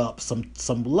pulled up some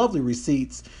lovely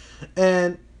receipts,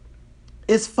 and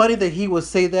it's funny that he would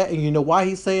say that, and you know why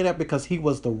he's saying that, because he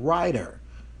was the writer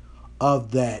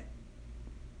of that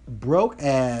broke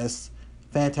ass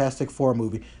Fantastic Four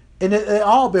movie, and it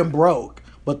all been broke,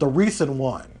 but the recent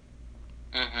one.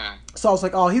 Mm-hmm. So I was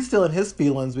like, oh, he's still in his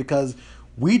feelings because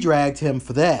we dragged him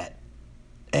for that.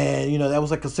 And, that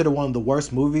was like considered one of the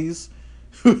worst movies,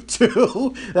 too.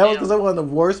 That was Yeah. considered one of the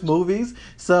worst movies.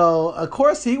 So, of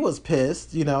course, he was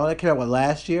pissed. That came out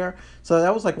last year. So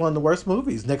that was like one of the worst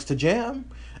movies next to Jam.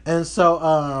 And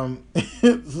so,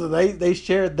 so they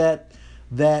shared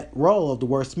that role of the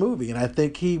worst movie. And I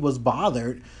think he was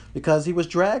bothered because he was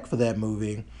dragged for that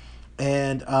movie.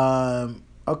 And,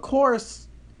 of course,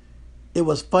 it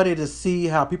was funny to see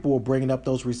how people were bringing up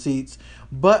those receipts,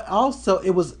 but also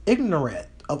it was ignorant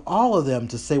of all of them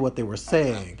to say what they were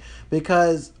saying,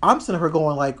 because I'm sitting here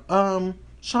going like,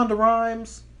 Shonda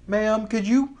Rhimes, ma'am, could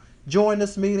you join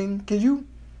this meeting? Could you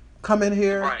come in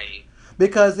here? Right.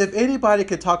 Because if anybody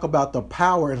could talk about the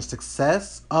power and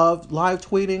success of live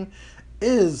tweeting,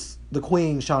 is the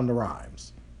Queen Shonda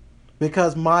Rhimes.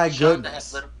 Because my Shonda has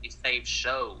goodness, literally saved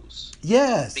shows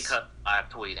yes, because of live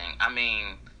tweeting.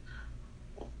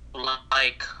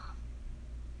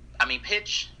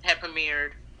 Pitch had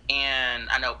premiered, and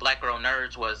I know Black Girl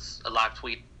Nerds was a live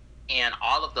tweet, and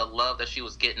all of the love that she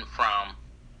was getting from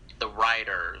the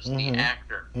writers, Mhm. the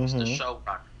actors, the Mhm.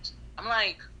 showrunners. I'm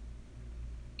like,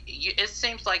 it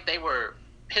seems like they were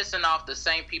pissing off the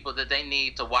same people that they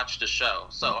need to watch the show.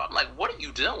 So I'm like, what are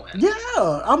you doing?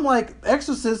 Yeah, I'm like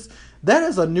Exorcist. That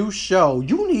is a new show.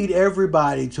 You need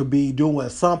everybody to be doing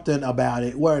something about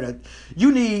it.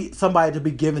 You need somebody to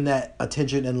be giving that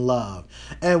attention and love.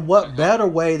 And what Mm-hmm. better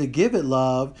way to give it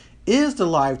love is the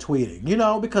live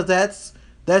tweeting, because that's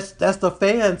the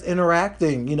fans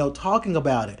interacting, talking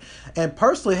about it. And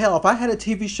personally, hell, if I had a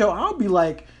TV show, I'll be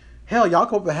like, hell, y'all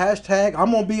come up with a hashtag.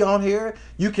 I'm gonna be on here.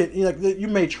 You can, you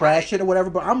may trash Right. it or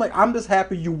whatever, but I'm like, I'm just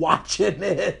happy you watching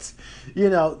it, you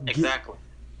know. Exactly.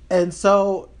 And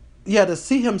so, yeah, to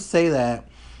see him say that,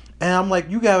 and I'm like,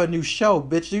 you got a new show,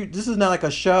 bitch. This is not like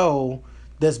a show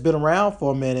that's been around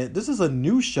for a minute. This is a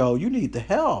new show. You need the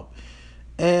help.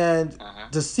 And Mm-hmm.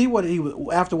 to see what he was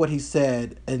after what he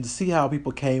said, and to see how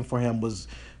people came for him was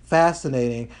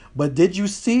fascinating. But did you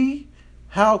see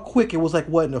how quick it was? Like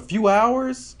what, in a few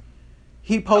hours,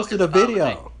 he Oh, posted his a apology.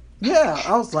 video. Yeah,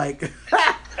 I was like,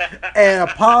 and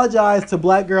apologized to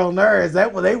Black Girl Nerds.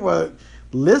 That they were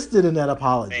listed in that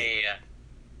apology.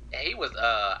 Man, he was.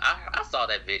 I saw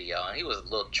that video and he was a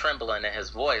little trembling in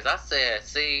his voice. I said,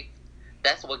 "See,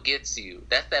 that's what gets you.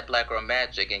 That's that black girl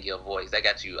magic in your voice that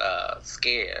got you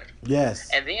scared." Yes.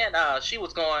 And then she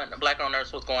was going. Black girl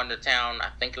nurse was going to town. I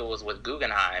think it was with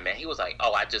Guggenheim, and he was like,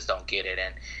 "Oh, I just don't get it,"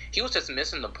 and he was just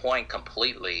missing the point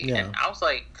completely. Yeah. And I was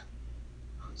like,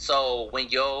 "So when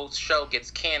your show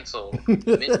gets canceled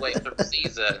midway through the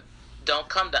season, don't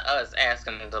come to us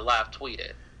asking to live tweet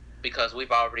it because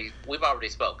we've already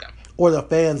spoken." Or the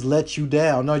fans let you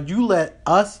down. No, you let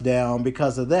us down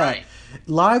because of that. Right.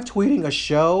 Live tweeting a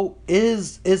show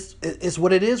is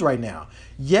what it is right now.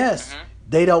 Yes, Mm-hmm.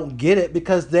 they don't get it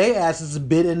because they asses have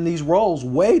been in these roles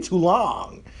way too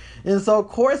long. And so of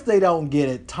course they don't get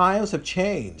it. Times have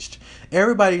changed.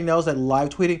 Everybody knows that live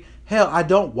tweeting, hell, I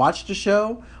don't watch the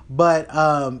show, but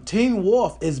Teen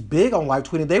Wolf is big on live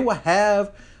tweeting. They will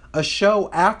have a show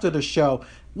after the show.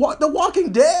 The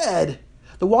Walking Dead.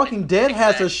 The Walking Dead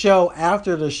has a show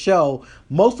after the show,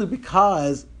 mostly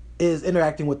because it is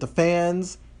interacting with the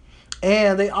fans.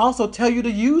 And they also tell you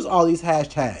to use all these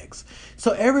hashtags.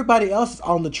 So everybody else is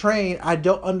on the train. I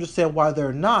don't understand why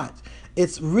they're not.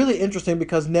 It's really interesting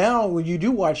because now when you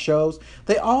do watch shows,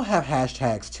 they all have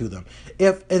hashtags to them.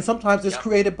 And sometimes it's Yep.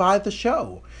 created by the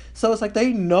show. So it's like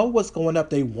they know what's going up.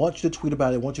 They want you to tweet about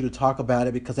it. They want you to talk about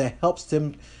it because it helps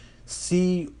them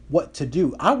see what to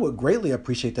do. I would greatly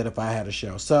appreciate that if I had a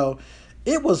show. So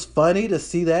it was funny to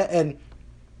see that. And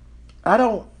I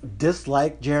don't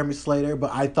dislike Jeremy Slater,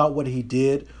 but I thought what he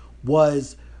did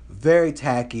was very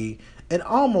tacky and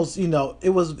almost, it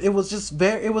was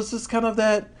just kind of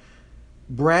that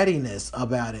brattiness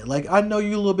about it. Like, I know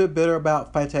you're a little bit bitter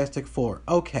about Fantastic Four.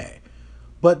 Okay.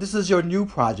 But this is your new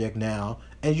project now,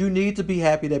 and you need to be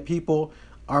happy that people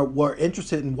were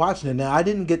interested in watching it. Now, I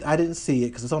didn't see it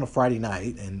because it's on a Friday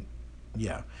night, and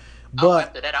yeah. Oh, But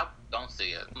after that, I don't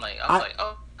see it. I I, was like,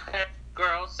 "Oh, hey,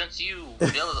 girl, since you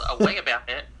feel a way about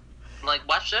it, like,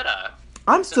 why should I?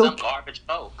 I'm Since still I'm garbage,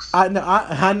 folks." I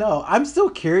know. I'm still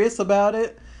curious about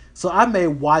it. So I may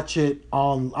watch it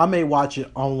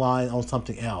online on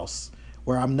something else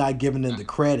where I'm not giving them the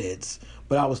credits,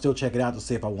 but I will still check it out to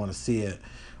see if I want to see it.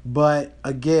 But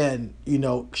again,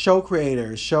 show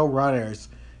creators, show runners,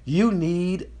 you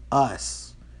need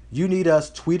us. You need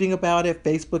us tweeting about it,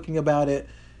 Facebooking about it.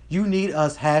 You need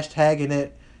us hashtagging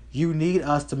it. You need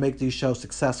us to make these shows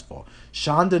successful.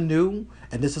 Shonda knew,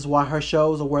 and this is why her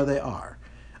shows are where they are.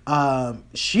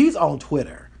 She's on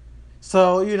Twitter.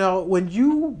 So, when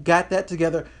you got that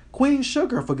together, Queen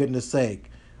Sugar, for goodness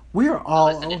sake, we are So all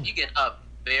listen, if on. you get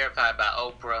verified by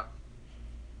Oprah,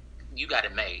 you got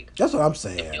it made. That's what I'm If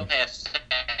your saying.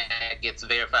 hashtag gets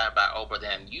verified by Oprah,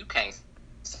 then you can't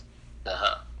to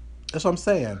her. That's what I'm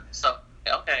saying. So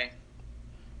okay,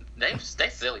 they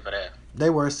silly for that. They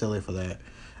were silly for that.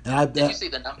 And I, Did you see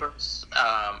the numbers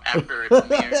after it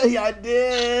premiered? yeah, I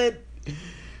did.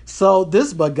 So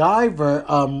this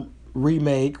MacGyver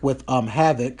remake with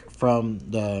Havoc from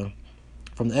the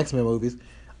X-Men movies,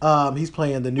 he's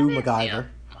playing the new MacGyver.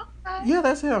 Okay. Yeah,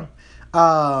 that's him.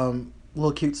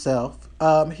 Little cute self.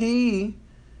 He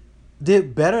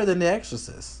did better than The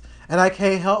Exorcist, and I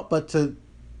can't help but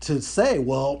to say,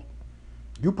 well,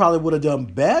 you probably would have done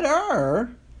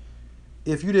better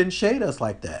if you didn't shade us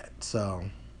like that. So.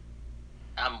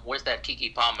 Where's that Kiki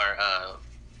Palmer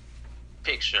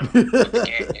picture? With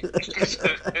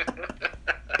the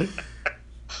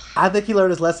I think he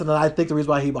learned his lesson, and I think the reason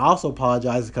why he also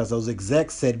apologized is because those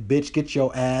execs said, "Bitch, get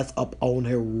your ass up on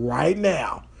here right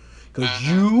now, because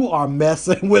you are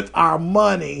messing with our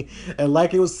money." And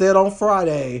like it was said on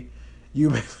Friday,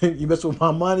 you mess with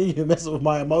my money, you mess with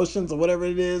my emotions, or whatever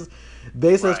it is.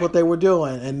 Basically, that's Right. what they were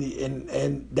doing,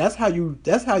 and that's how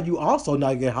you also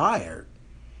not get hired.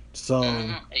 So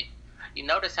Mhm. You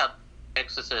notice how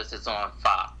Exorcist is on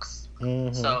Fox.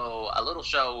 Mm-hmm. So a little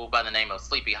show by the name of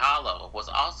Sleepy Hollow was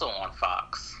also on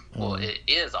Fox. Well, it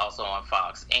is also on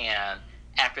Fox. And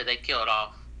after they killed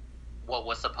off what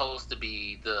was supposed to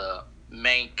be the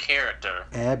main character,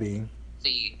 Abby.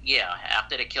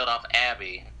 After they killed off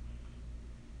Abby,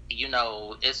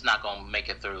 it's not gonna make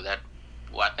it through that.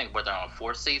 Well, I think they're on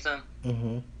 4th season.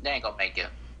 Mm-hmm. They ain't gonna make it.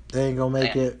 They ain't gonna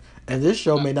make it, and this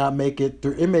show may not make it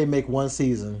through. It may make one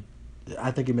season. I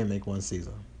think it may make one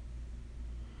season.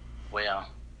 Well,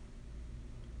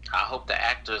 I hope the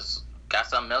actors got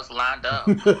something else lined up.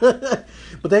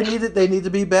 But they need to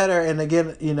be better. And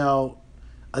again,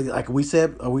 like we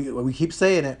said, we keep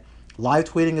saying it. Live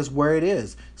tweeting is where it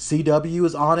is. CW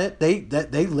is on it. They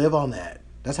live on that.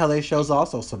 That's how their shows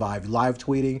also survive. Live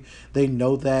tweeting. They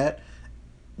know that.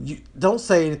 You don't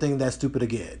say anything that's stupid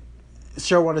again.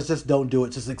 Showrunners just don't do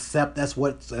it. Just accept that's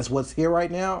what's here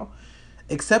right now.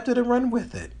 Accept it and run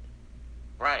with it.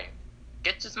 Right.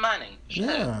 Get your money.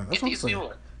 Yeah, that's what I'm saying.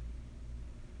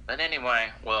 But anyway,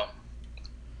 well,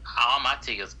 all my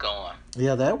tea is gone.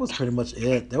 Yeah, that was pretty much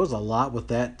it. There was a lot with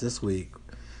that this week.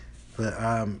 But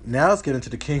now let's get into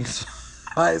the King's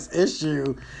Spies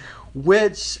issue,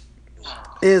 which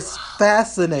is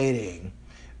fascinating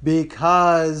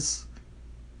because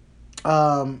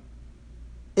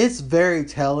it's very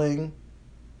telling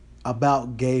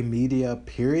about gay media,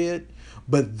 period.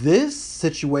 But this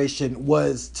situation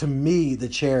was, to me, the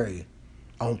cherry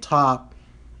on top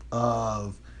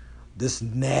of this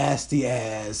nasty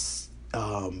ass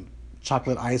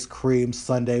chocolate ice cream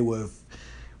sundae with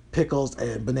pickles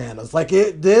and bananas. Like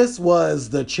this was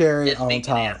the cherry on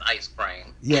top. Ass ice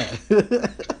cream. Yeah.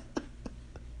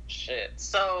 Shit.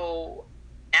 So,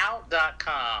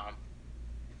 Out.com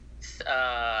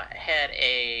had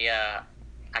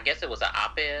I guess it was an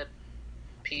op-ed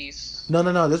piece.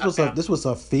 No. This was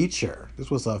a feature. This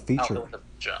was a feature. Oh, it was a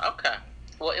feature. Okay.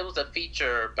 Well, it was a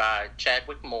feature by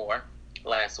Chadwick Moore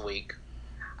last week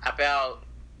about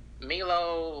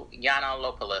Milo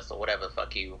Yiannopoulos or whatever the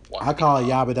fuck you want. I call it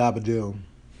Yabba Dabba Doo.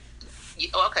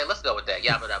 Okay, let's go with that.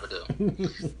 Yabba Dabba Doo.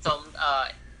 So,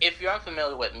 if you're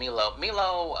unfamiliar with Milo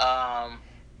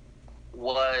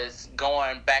was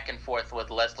going back and forth with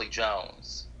Leslie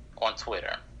Jones on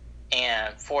Twitter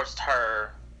and forced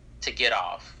her to get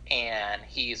off. And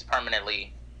he's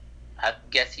permanently, I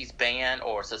guess he's banned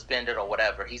or suspended or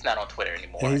whatever. He's not on Twitter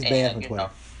anymore. Yeah, he's banned from Twitter.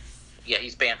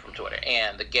 He's banned from Twitter.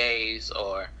 And the gays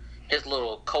or his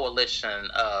little coalition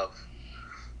of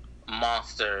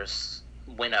monsters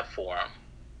went up for him.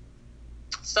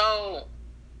 So,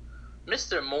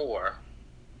 Mr. Moore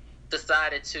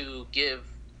decided to give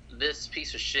this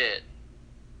piece of shit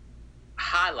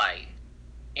highlight,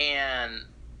 and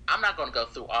I'm not going to go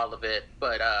through all of it,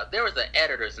 but there was an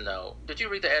editor's note. Did you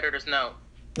read the editor's note?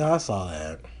 No, I saw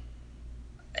that.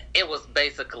 It was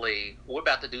basically, we're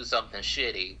about to do something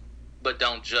shitty, but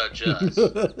don't judge us.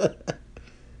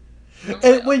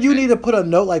 And when you need to put a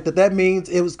note like that, that means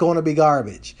it was going to be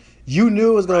garbage. You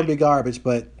knew it was going to be garbage,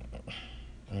 but...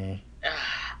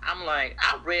 I'm like,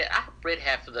 I read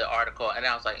half of the article, and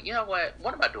I was like, you know what?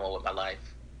 What am I doing with my life?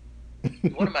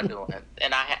 What am I doing?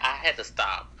 And I had to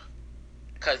stop.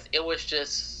 Because it was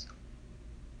just...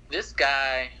 This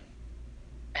guy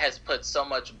has put so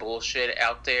much bullshit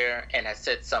out there and has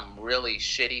said some really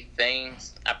shitty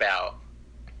things about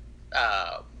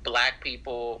black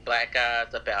people, black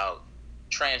guys, about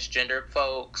transgender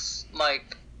folks.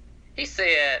 Like, he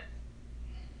said,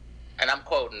 and I'm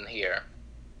quoting here,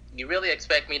 "You really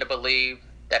expect me to believe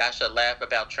that I should laugh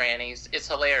about trannies? It's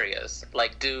hilarious.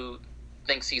 Like, dude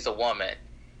thinks he's a woman."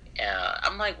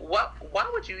 I'm like, what? Why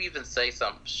would you even say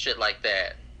some shit like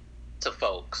that to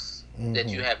folks that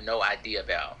you have no idea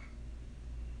about?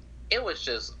 It was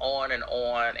just on,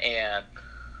 and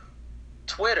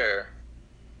Twitter,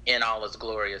 in all its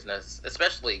gloriousness,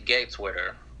 especially gay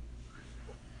Twitter,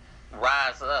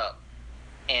 rise up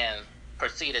and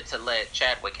proceeded to let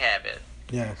Chadwick have it.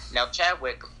 Yes. Now,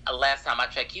 Chadwick, last time I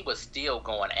checked, he was still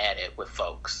going at it with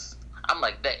folks. I'm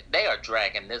like, they are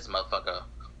dragging this motherfucker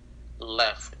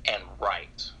left and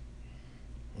right.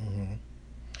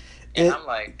 And I'm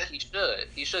like, he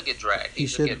should get dragged. He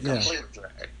should get completely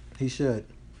dragged. He should.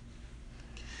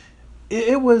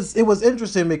 It was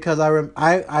interesting because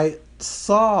I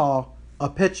saw a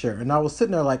picture and I was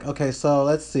sitting there like, okay, so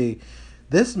let's see.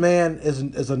 This man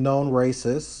is a known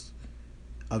racist,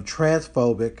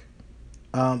 transphobic,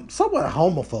 somewhat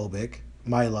homophobic.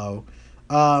 Milo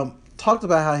talked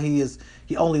about how he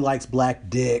only likes black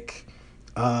dick,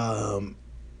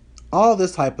 all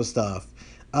this type of stuff.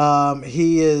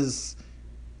 He is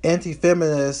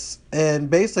anti-feminist, and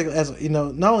basically, as you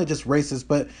know, not only just racist,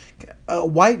 but a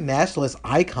white nationalist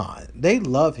icon. They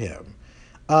love him.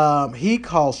 He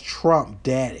calls Trump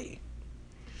daddy.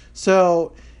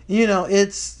 So,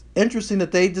 it's interesting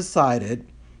that they decided,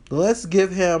 let's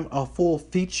give him a full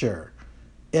feature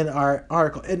in our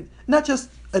article. And not just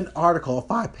an article, a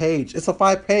 5 page, it's a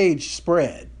 5 page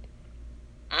spread.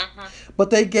 Hmm. But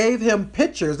they gave him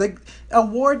pictures, a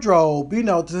wardrobe,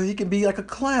 so he can be like a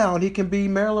clown, he can be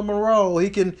Marilyn Monroe, he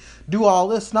can do all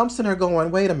this. And I'm sitting here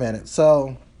going, wait a minute.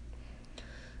 So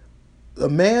the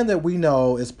man that we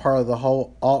know is part of the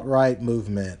whole alt-right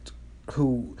movement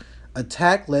who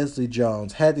attacked Leslie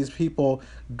Jones, had these people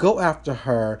go after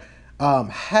her,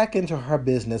 hack into her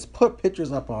business, put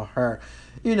pictures up on her,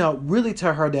 really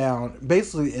tear her down,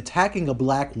 basically attacking a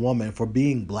black woman for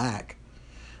being black.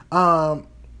 Um,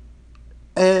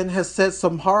 and has said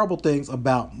some horrible things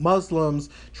about Muslims,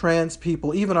 trans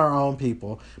people, even our own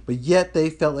people. But yet they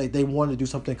felt like they wanted to do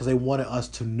something because they wanted us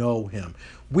to know him.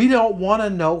 We don't want to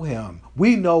know him.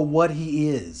 We know what he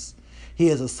is. He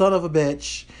is a son of a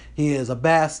bitch. He is a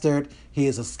bastard. He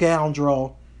is a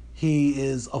scoundrel. He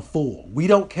is a fool. We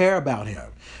don't care about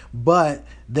him. But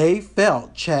they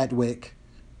felt Chadwick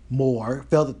Moore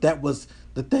felt that that was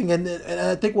the thing. And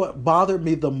I think what bothered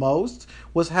me the most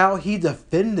was how he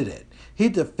defended it. He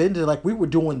defended it like we were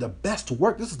doing the best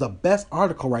work. This is the best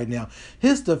article right now.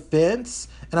 His defense,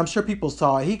 and I'm sure people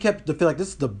saw it, he kept to feel like this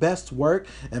is the best work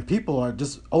and people are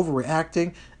just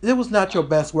overreacting. It was not your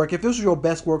best work. If this was your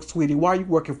best work, sweetie, why are you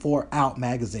working for Out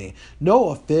magazine? No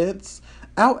offense.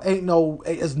 Out ain't no,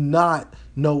 is not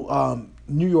no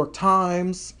New York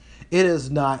Times. It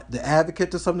is not the Advocate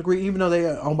to some degree, even though they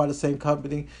are owned by the same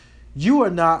company. You are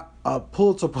not a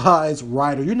Pulitzer Prize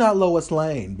writer. You're not Lois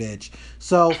Lane, bitch.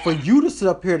 So for you to sit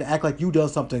up here and act like you done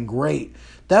something great,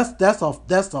 that's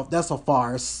a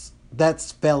farce.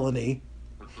 That's felony.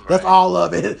 That's Right. all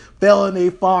of it. Felony,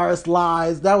 farce,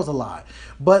 lies. That was a lie.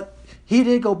 But he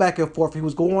did go back and forth. He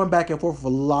was going back and forth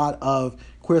with a lot of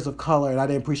queers of color, and I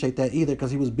didn't appreciate that either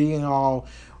because he was being all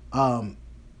um,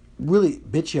 really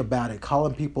bitchy about it,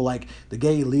 calling people like the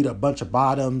gay leader a bunch of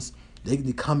bottoms. They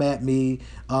come at me.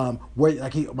 Where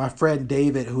like my friend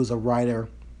David, who's a writer,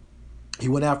 he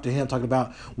went after him talking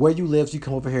about where you live. So you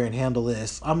come over here and handle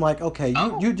this. I'm like, okay,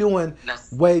 Oh, you doing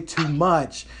that's way too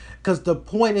much, because the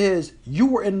point is you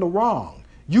were in the wrong.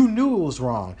 You knew it was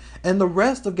wrong, and the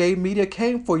rest of gay media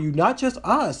came for you. Not just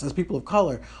us as people of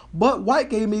color, but white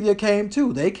gay media came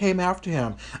too. They came after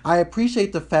him. I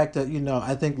appreciate the fact that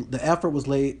I think the effort was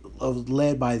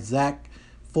led by Zach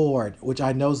Ford, which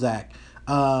I know Zach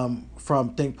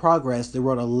from Think Progress. They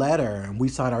wrote a letter, and we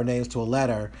signed our names to a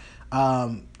letter,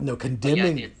 but yeah,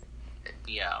 condemning it's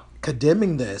yeah.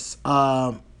 condemning this.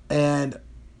 And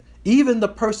even the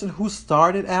person who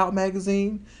started Out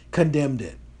magazine condemned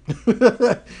it.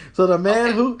 So the man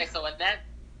Okay, who, so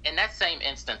in that same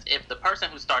instance, if the person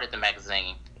who started the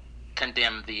magazine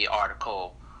condemned the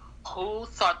article, who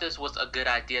thought this was a good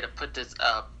idea to put this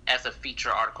up as a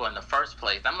feature article in the first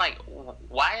place? I'm like,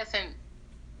 why isn't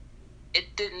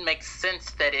it didn't make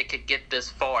sense that it could get this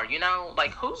far?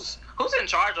 Like who's in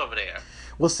charge over there?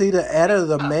 well, see,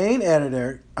 the Uh, main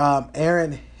editor,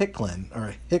 Aaron Hicklin,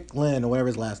 or whatever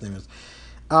his last name is.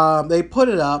 They put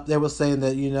it up. They were saying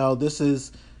that this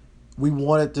is, we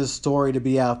wanted this story to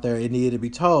be out there. It needed to be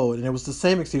told, and it was the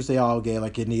same excuse they all gave,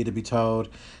 like it needed to be told.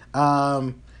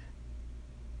 Um,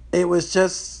 it was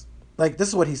just like, this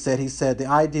is what he said. He said the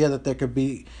idea that there could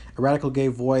be a radical gay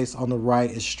voice on the right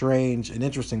is strange and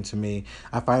interesting to me.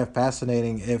 I find it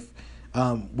fascinating if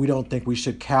we don't think we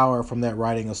should cower from that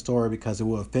writing a story because it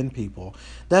will offend people.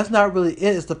 That's not really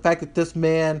it. It's the fact that this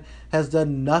man has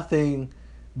done nothing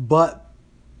but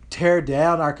tear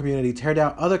down our community, tear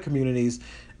down other communities,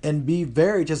 and be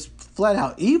very just flat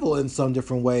out evil in some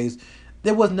different ways.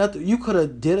 There was nothing you could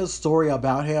have did a story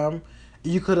about him.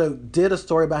 You could have did a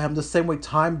story about him the same way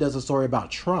Time does a story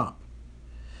about Trump.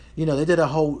 They did a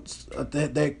whole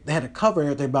they had a cover and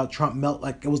everything about Trump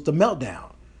like it was the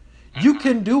meltdown. You mhm.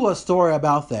 can do a story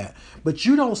about that, but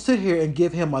you don't sit here and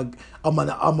give him a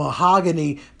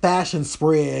mahogany fashion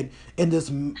spread in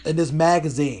this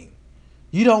magazine.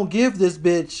 You don't give this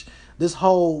bitch this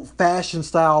whole fashion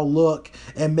style look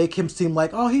and make him seem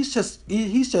like, oh, he's just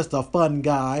a fun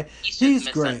guy. He's just He's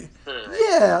great. misunderstood.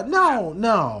 Yeah, Yeah. no,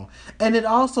 no. And it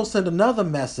also sent another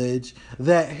message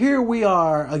that here we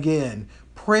are again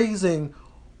praising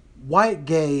white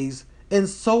gays in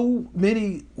so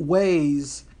many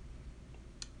ways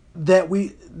that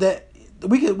we let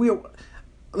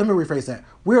me rephrase that.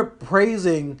 We're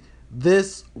praising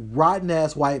this rotten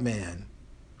ass white man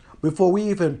before we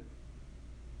even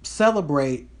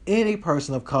celebrate any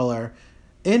person of color,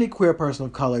 any queer person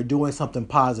of color doing something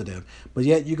positive. But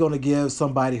yet you're going to give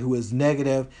somebody who is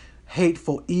negative,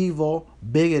 hateful, evil,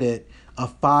 bigoted a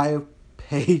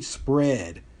 5-page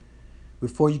spread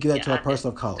before you give that Yeah, to a I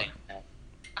person didn't of color. understand that.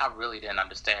 I really didn't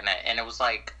understand that, and it was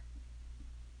like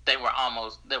they were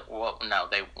almost. Well, no,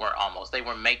 they were almost. They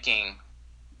were making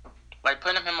like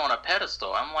putting him on a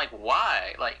pedestal. I'm like,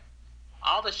 why? Like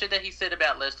all the shit that he said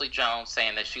about Leslie Jones,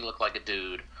 saying that she looked like a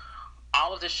dude.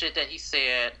 All of the shit that he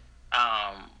said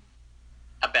um,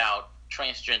 about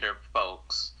transgender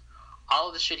folks. All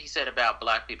of the shit he said about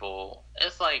black people.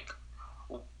 It's like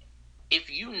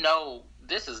if you know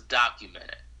this is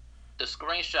documented, the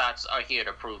screenshots are here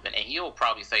to prove it, and he'll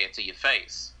probably say it to your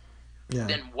face. Yeah.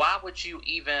 Then why would you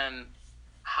even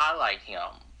highlight him?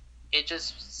 It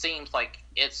just seems like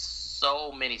it's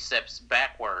so many steps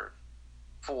backward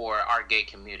for our gay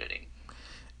community.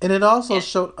 And it also And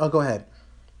showed. Oh, go ahead.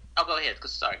 oh, go ahead.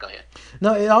 Sorry, go ahead.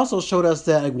 No, it also showed us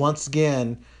that, like, once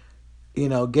again,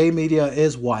 gay media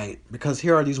is white because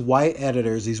here are these white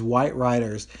editors, these white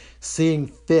writers seeing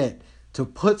fit to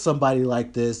put somebody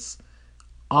like this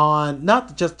on,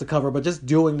 not just the cover, but just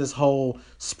doing this whole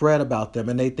spread about them,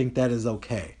 and they think that is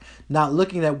okay. Not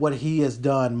looking at what he has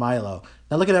done, Milo.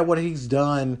 Not looking at what he's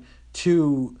done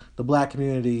to the black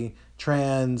community,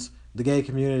 trans, the gay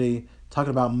community,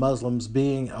 talking about Muslims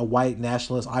being a white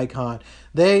nationalist icon.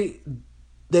 They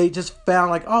they just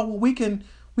found like, oh well, we can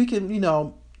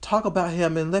talk about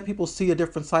him and let people see a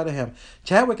different side of him.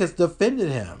 Chadwick has defended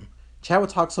him.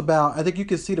 Chadwick talks about, I think you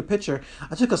can see the picture,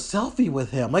 I took a selfie with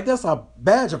him. Like, that's a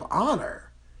badge of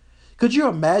honor. Could you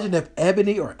imagine if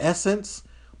Ebony or Essence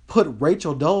put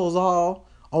Rachel Dolezal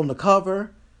on the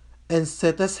cover and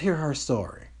said, let's hear her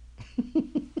story?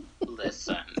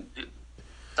 Listen,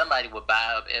 somebody would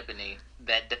buy up Ebony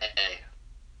that day.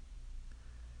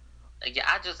 Yeah,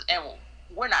 and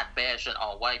we're not bashing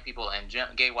on white people and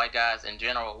gay white guys in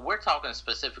general. We're talking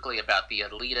specifically about the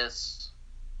elitist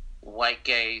white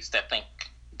gays that think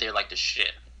they're like the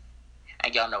shit.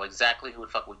 And y'all know exactly who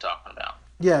the fuck we're talking about.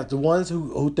 Yeah, the ones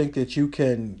who think that you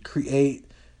can create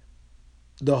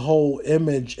the whole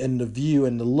image and the view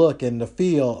and the look and the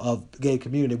feel of the gay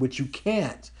community, which you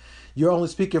can't. You're only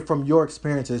speaking from your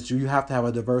experiences. You have to have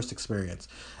a diverse experience.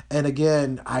 And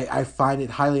again, I find it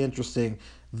highly interesting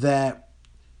that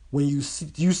when you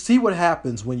see what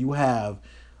happens when you have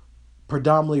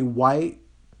predominantly white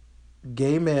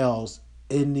gay males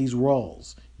in these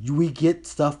roles. We get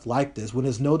stuff like this when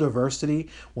there's no diversity,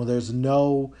 when there's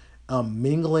no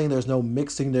mingling, there's no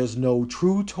mixing, there's no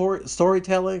true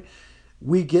storytelling.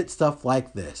 We get stuff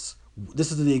like this.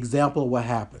 This is the example of what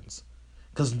happens.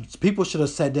 Because people should have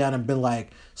sat down and been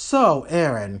like, so,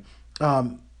 Aaron,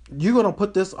 you're going to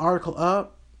put this article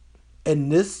up in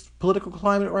this political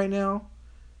climate right now?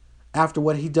 After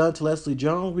what he done to Leslie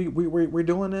Jones, we're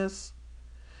doing this?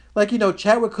 Like,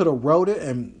 Chadwick could have wrote it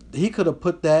and he could have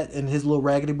put that in his little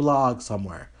raggedy blog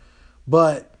somewhere.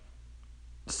 But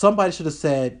somebody should have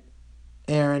said,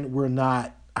 Aaron, we're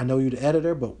not, I know you're the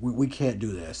editor, but we can't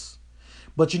do this.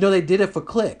 But they did it for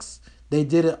clicks. They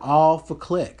did it all for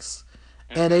clicks.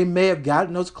 And they may have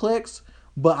gotten those clicks,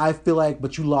 but I feel like,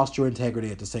 but you lost your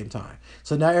integrity at the same time.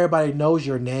 So now everybody knows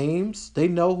your names. They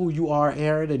know who you are,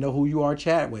 Aaron. They know who you are,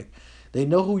 Chadwick. They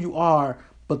know who you are,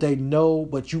 but they know,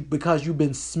 because you've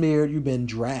been smeared, you've been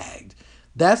dragged.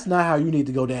 That's not how you need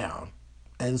to go down.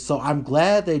 And so I'm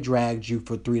glad they dragged you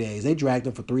for 3 days. They dragged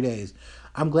them for 3 days.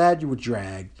 I'm glad you were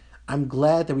dragged. I'm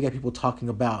glad that we got people talking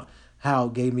about how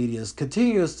gay media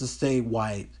continues to stay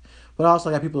white. But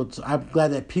also I'm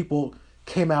glad that people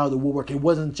came out of the woodwork. It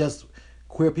wasn't just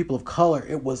queer people of color.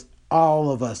 It was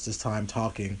all of us this time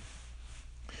talking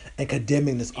and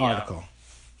condemning this article.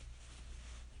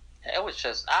 It was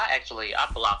just, I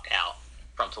blocked out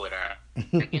from Twitter.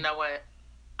 Like, you know what?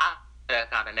 I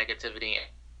that kind of negativity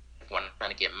when I'm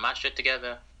trying to get my shit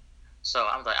together. So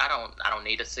I was like, I don't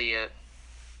need to see it.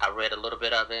 I read a little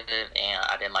bit of it and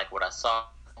I didn't like what I saw.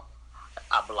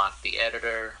 I blocked the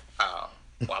editor. I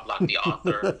blocked the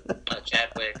author,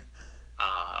 Chadwick.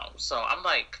 So I'm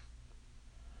like,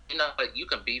 but you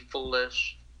can be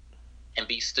foolish and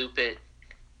be stupid,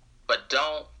 but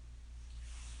don't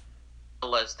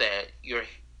tell us that you're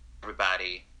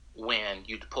everybody when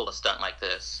you pull a stunt like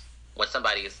this, when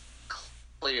somebody is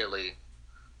clearly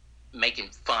making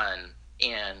fun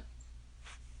and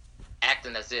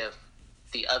acting as if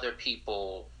the other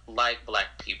people, like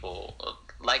black people,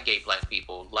 like gay black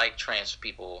people, like trans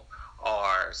people,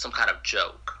 are some kind of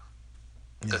joke.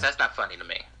 Because that's not funny to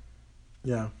me.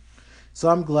 Yeah. So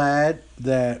I'm glad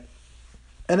that,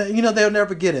 and they'll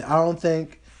never get it. I don't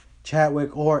think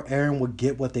Chadwick or Aaron would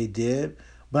get what they did,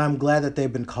 but I'm glad that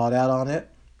they've been called out on it.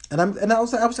 And I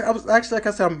was actually, like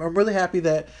I said, I'm really happy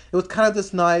that it was kind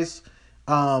of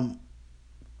um,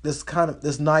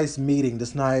 this nice meeting,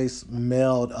 this nice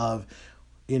meld of,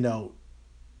 you know,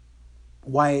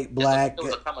 white, It black.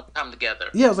 was a come together.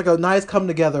 Yeah, it was like a nice come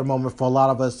together moment for a lot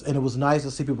of us, and it was nice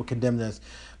to see people condemn this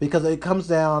because it comes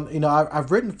down.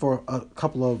 I've written for a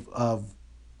couple of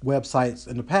websites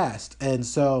in the past, and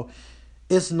so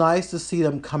it's nice to see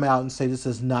them come out and say this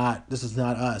is not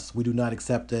us. We do not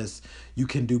accept this. You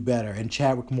can do better. And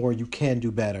Chadwick Moore, you can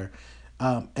do better.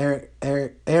 Aaron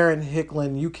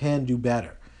Hicklin, you can do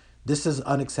better. This is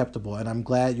unacceptable, and I'm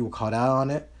glad you were called out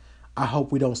on it. I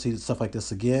hope we don't see stuff like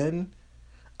this again.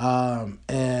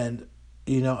 And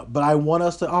but I want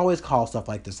us to always call stuff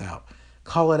like this out.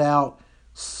 Call it out,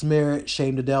 smear it,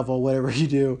 shame the devil, whatever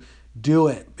you do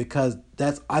it because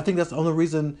I think that's the only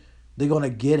reason they're gonna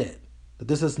get it. That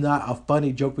this is not a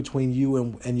funny joke between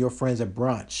you and your friends at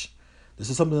brunch. This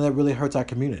is something that really hurts our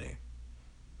community.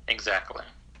 Exactly.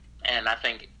 And I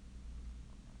think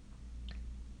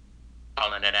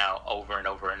calling it out over and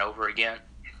over and over again.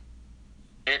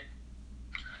 It,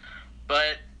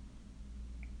 but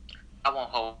I won't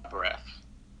hold my breath.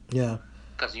 Yeah.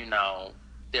 Because,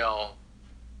 they'll,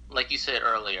 like you said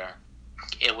earlier,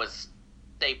 I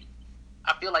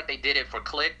feel like they did it for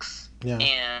clicks. Yeah.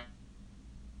 And,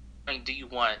 do you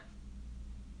want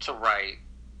to write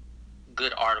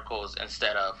good articles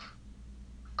instead of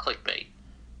clickbait?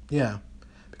 Yeah.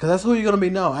 Because that's who you're going to be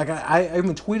known. I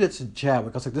even tweeted to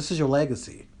Chadwick. I was like, this is your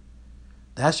legacy.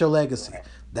 That's your legacy.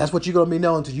 That's what you're going to be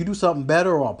known until you do something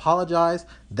better or apologize.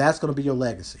 That's going to be your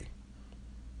legacy.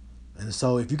 And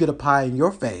so if you get a pie in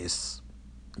your face,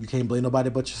 you can't blame nobody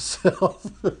but yourself.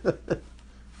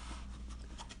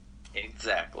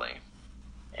 Exactly.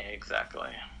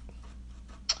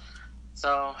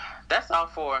 So that's all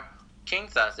for King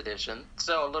Size Edition.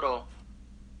 So a little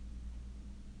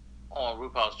on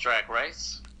RuPaul's Drag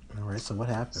Race. All right, so what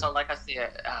happened? So like I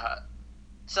said,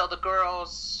 so the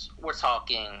girls were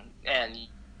talking, and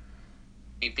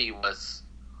Fifi was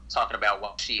talking about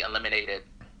what she eliminated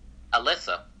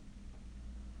Alyssa.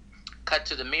 Cut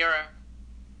to the mirror.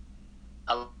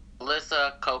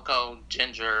 Alyssa, Coco,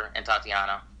 Ginger, and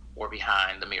Tatiana were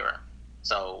behind the mirror.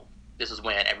 So this is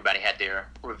when everybody had their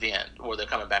revenge, or they're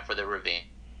coming back for their revenge.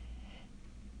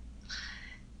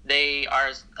 They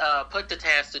are put to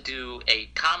task to do a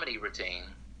comedy routine,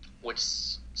 which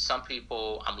some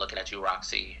people, I'm looking at you,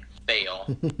 Roxy, fail.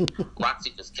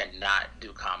 Roxy just cannot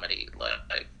do comedy,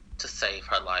 like to save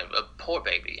her life. A poor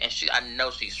baby, and I know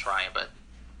she's trying, but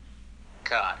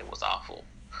God, it was awful.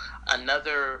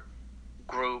 Another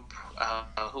group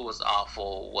who was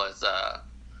awful was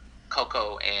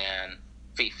Coco and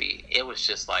Fifi. It was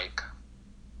just like,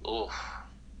 oof.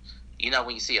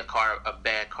 When you see a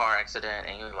bad car accident,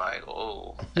 and you're like,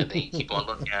 oh, and then you keep on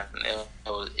looking at it, and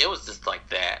it was just like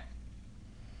that.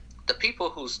 The people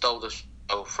who stole the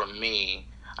show from me,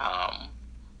 I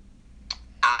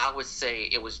would say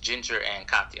it was Ginger and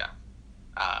Katya.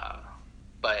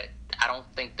 But I don't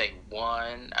think they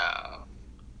won.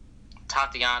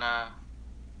 Tatiana,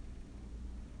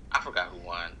 I forgot who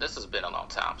won. This has been a long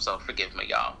time, so forgive me,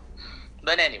 y'all.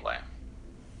 But anyway,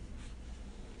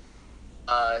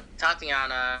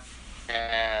 Tatiana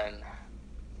and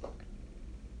I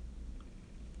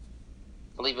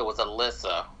believe it was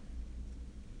Alyssa.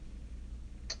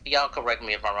 Y'all correct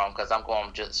me if I'm wrong, because I'm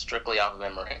going just strictly off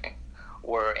memory.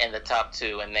 Were in the top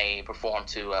two, and they performed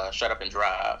to "Shut Up and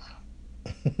Drive,"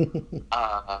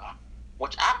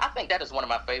 which I think that is one of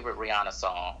my favorite Rihanna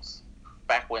songs.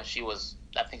 Back when I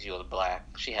think she was black.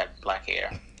 She had black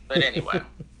hair. But anyway,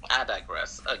 I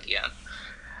digress again.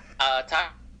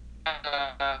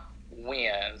 Tatiana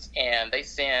wins, and they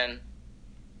send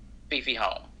Fifi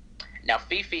home. Now,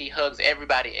 Fifi hugs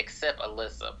everybody except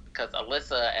Alyssa, because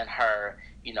Alyssa and her,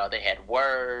 they had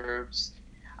words.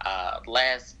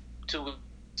 Last 2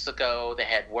 weeks ago, they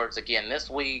had words again this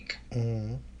week.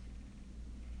 Mm-hmm.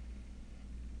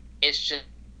 It's just,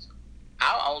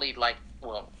 I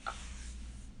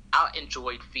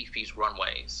enjoyed Fifi's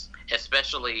runways,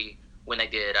 especially when they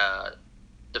did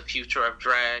The Future of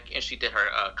Drag, and she did her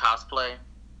cosplay.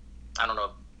 I don't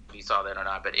know if you saw that or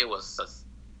not, but it was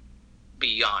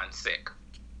beyond sick.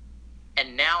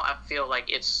 And now I feel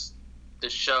like the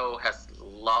show has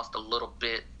lost a little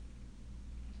bit,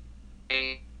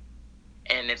 and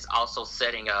it's also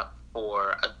setting up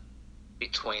for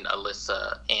between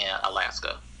Alyssa and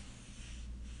Alaska.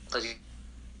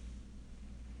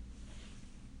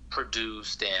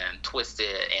 Produced and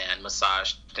twisted and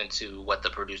massaged into what the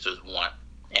producers want,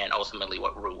 and ultimately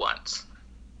what Ru wants.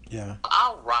 Yeah,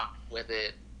 I'll rock with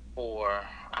it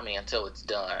until it's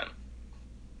done.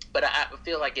 But I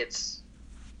feel like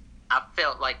I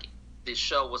felt like the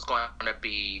show was going to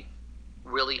be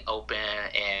really open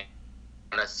and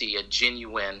going to see a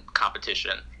genuine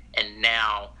competition. And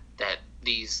now that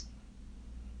these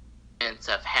events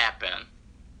have happened,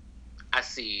 I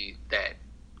see that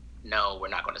no, we're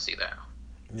not going to see that.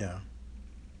 Yeah.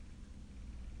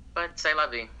 But c'est la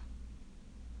vie.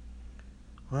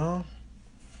 Well,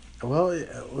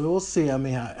 we'll see. I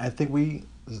mean, I think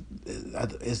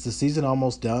is the season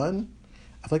almost done?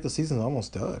 I feel like the season's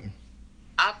almost done.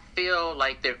 I feel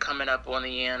like they're coming up on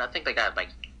the end. I think they got like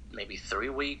maybe 3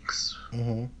 weeks.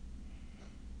 Mm-hmm.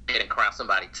 They can crown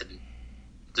somebody to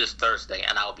this Thursday,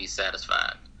 and I'll be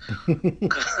satisfied.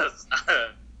 Because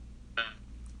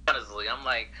honestly, I'm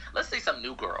like, let's see some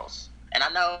new girls. And I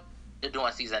know they're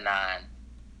doing season 9.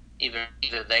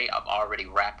 Either they have already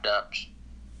wrapped up.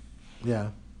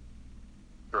 Yeah.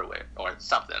 Through it or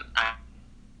something.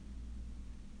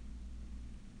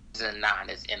 Season 9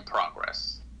 is in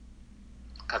progress.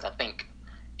 Because I think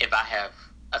if I have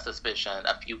a suspicion,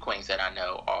 a few queens that I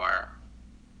know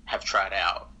have tried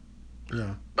out.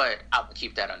 Yeah. But I will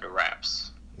keep that under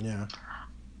wraps. Yeah.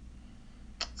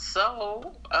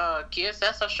 So, kids,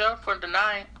 that's our show for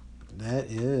tonight. That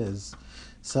is.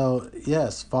 So,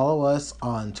 yes, follow us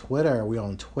on Twitter. We're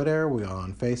on Twitter. We're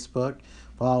on Facebook.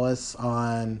 Follow us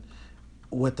on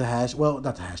with the hash. Well,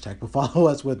 not the hashtag, but follow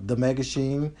us with the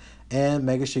Megashine and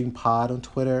Megashine Pod on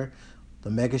Twitter. The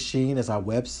Megashine is our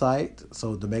website,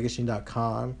 so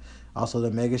themegashine.com. Also, the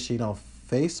Megashine on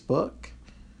Facebook.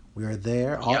 We are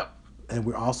there. Yep. And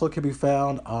we also can be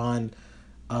found on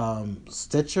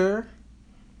Stitcher,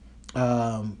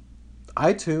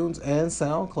 iTunes, and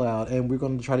SoundCloud. And we're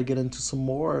going to try to get into some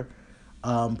more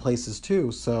places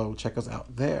too. So check us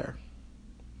out there.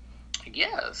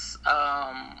 Yes.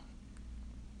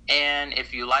 And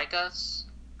if you like us,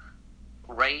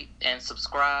 rate and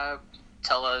subscribe.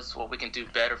 Tell us what we can do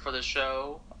better for the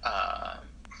show.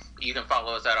 You can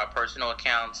follow us at our personal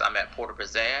accounts. I'm at Porter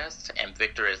Pizzazz, and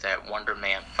Victor is at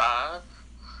Wonderman5.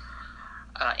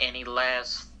 Any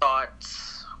last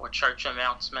thoughts or church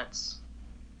announcements?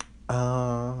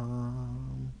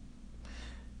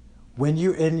 When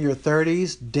you're in your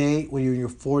 30s, date. When you're in your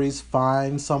 40s,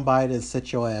 find somebody to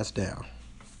sit your ass down.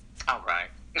 All right.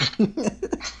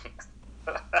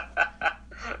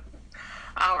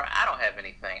 All right. I don't have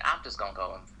anything. I'm just going to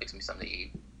go and fix me something to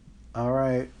eat. All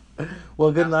right.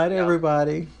 Well, good night,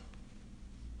 everybody.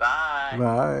 Bye.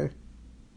 Bye.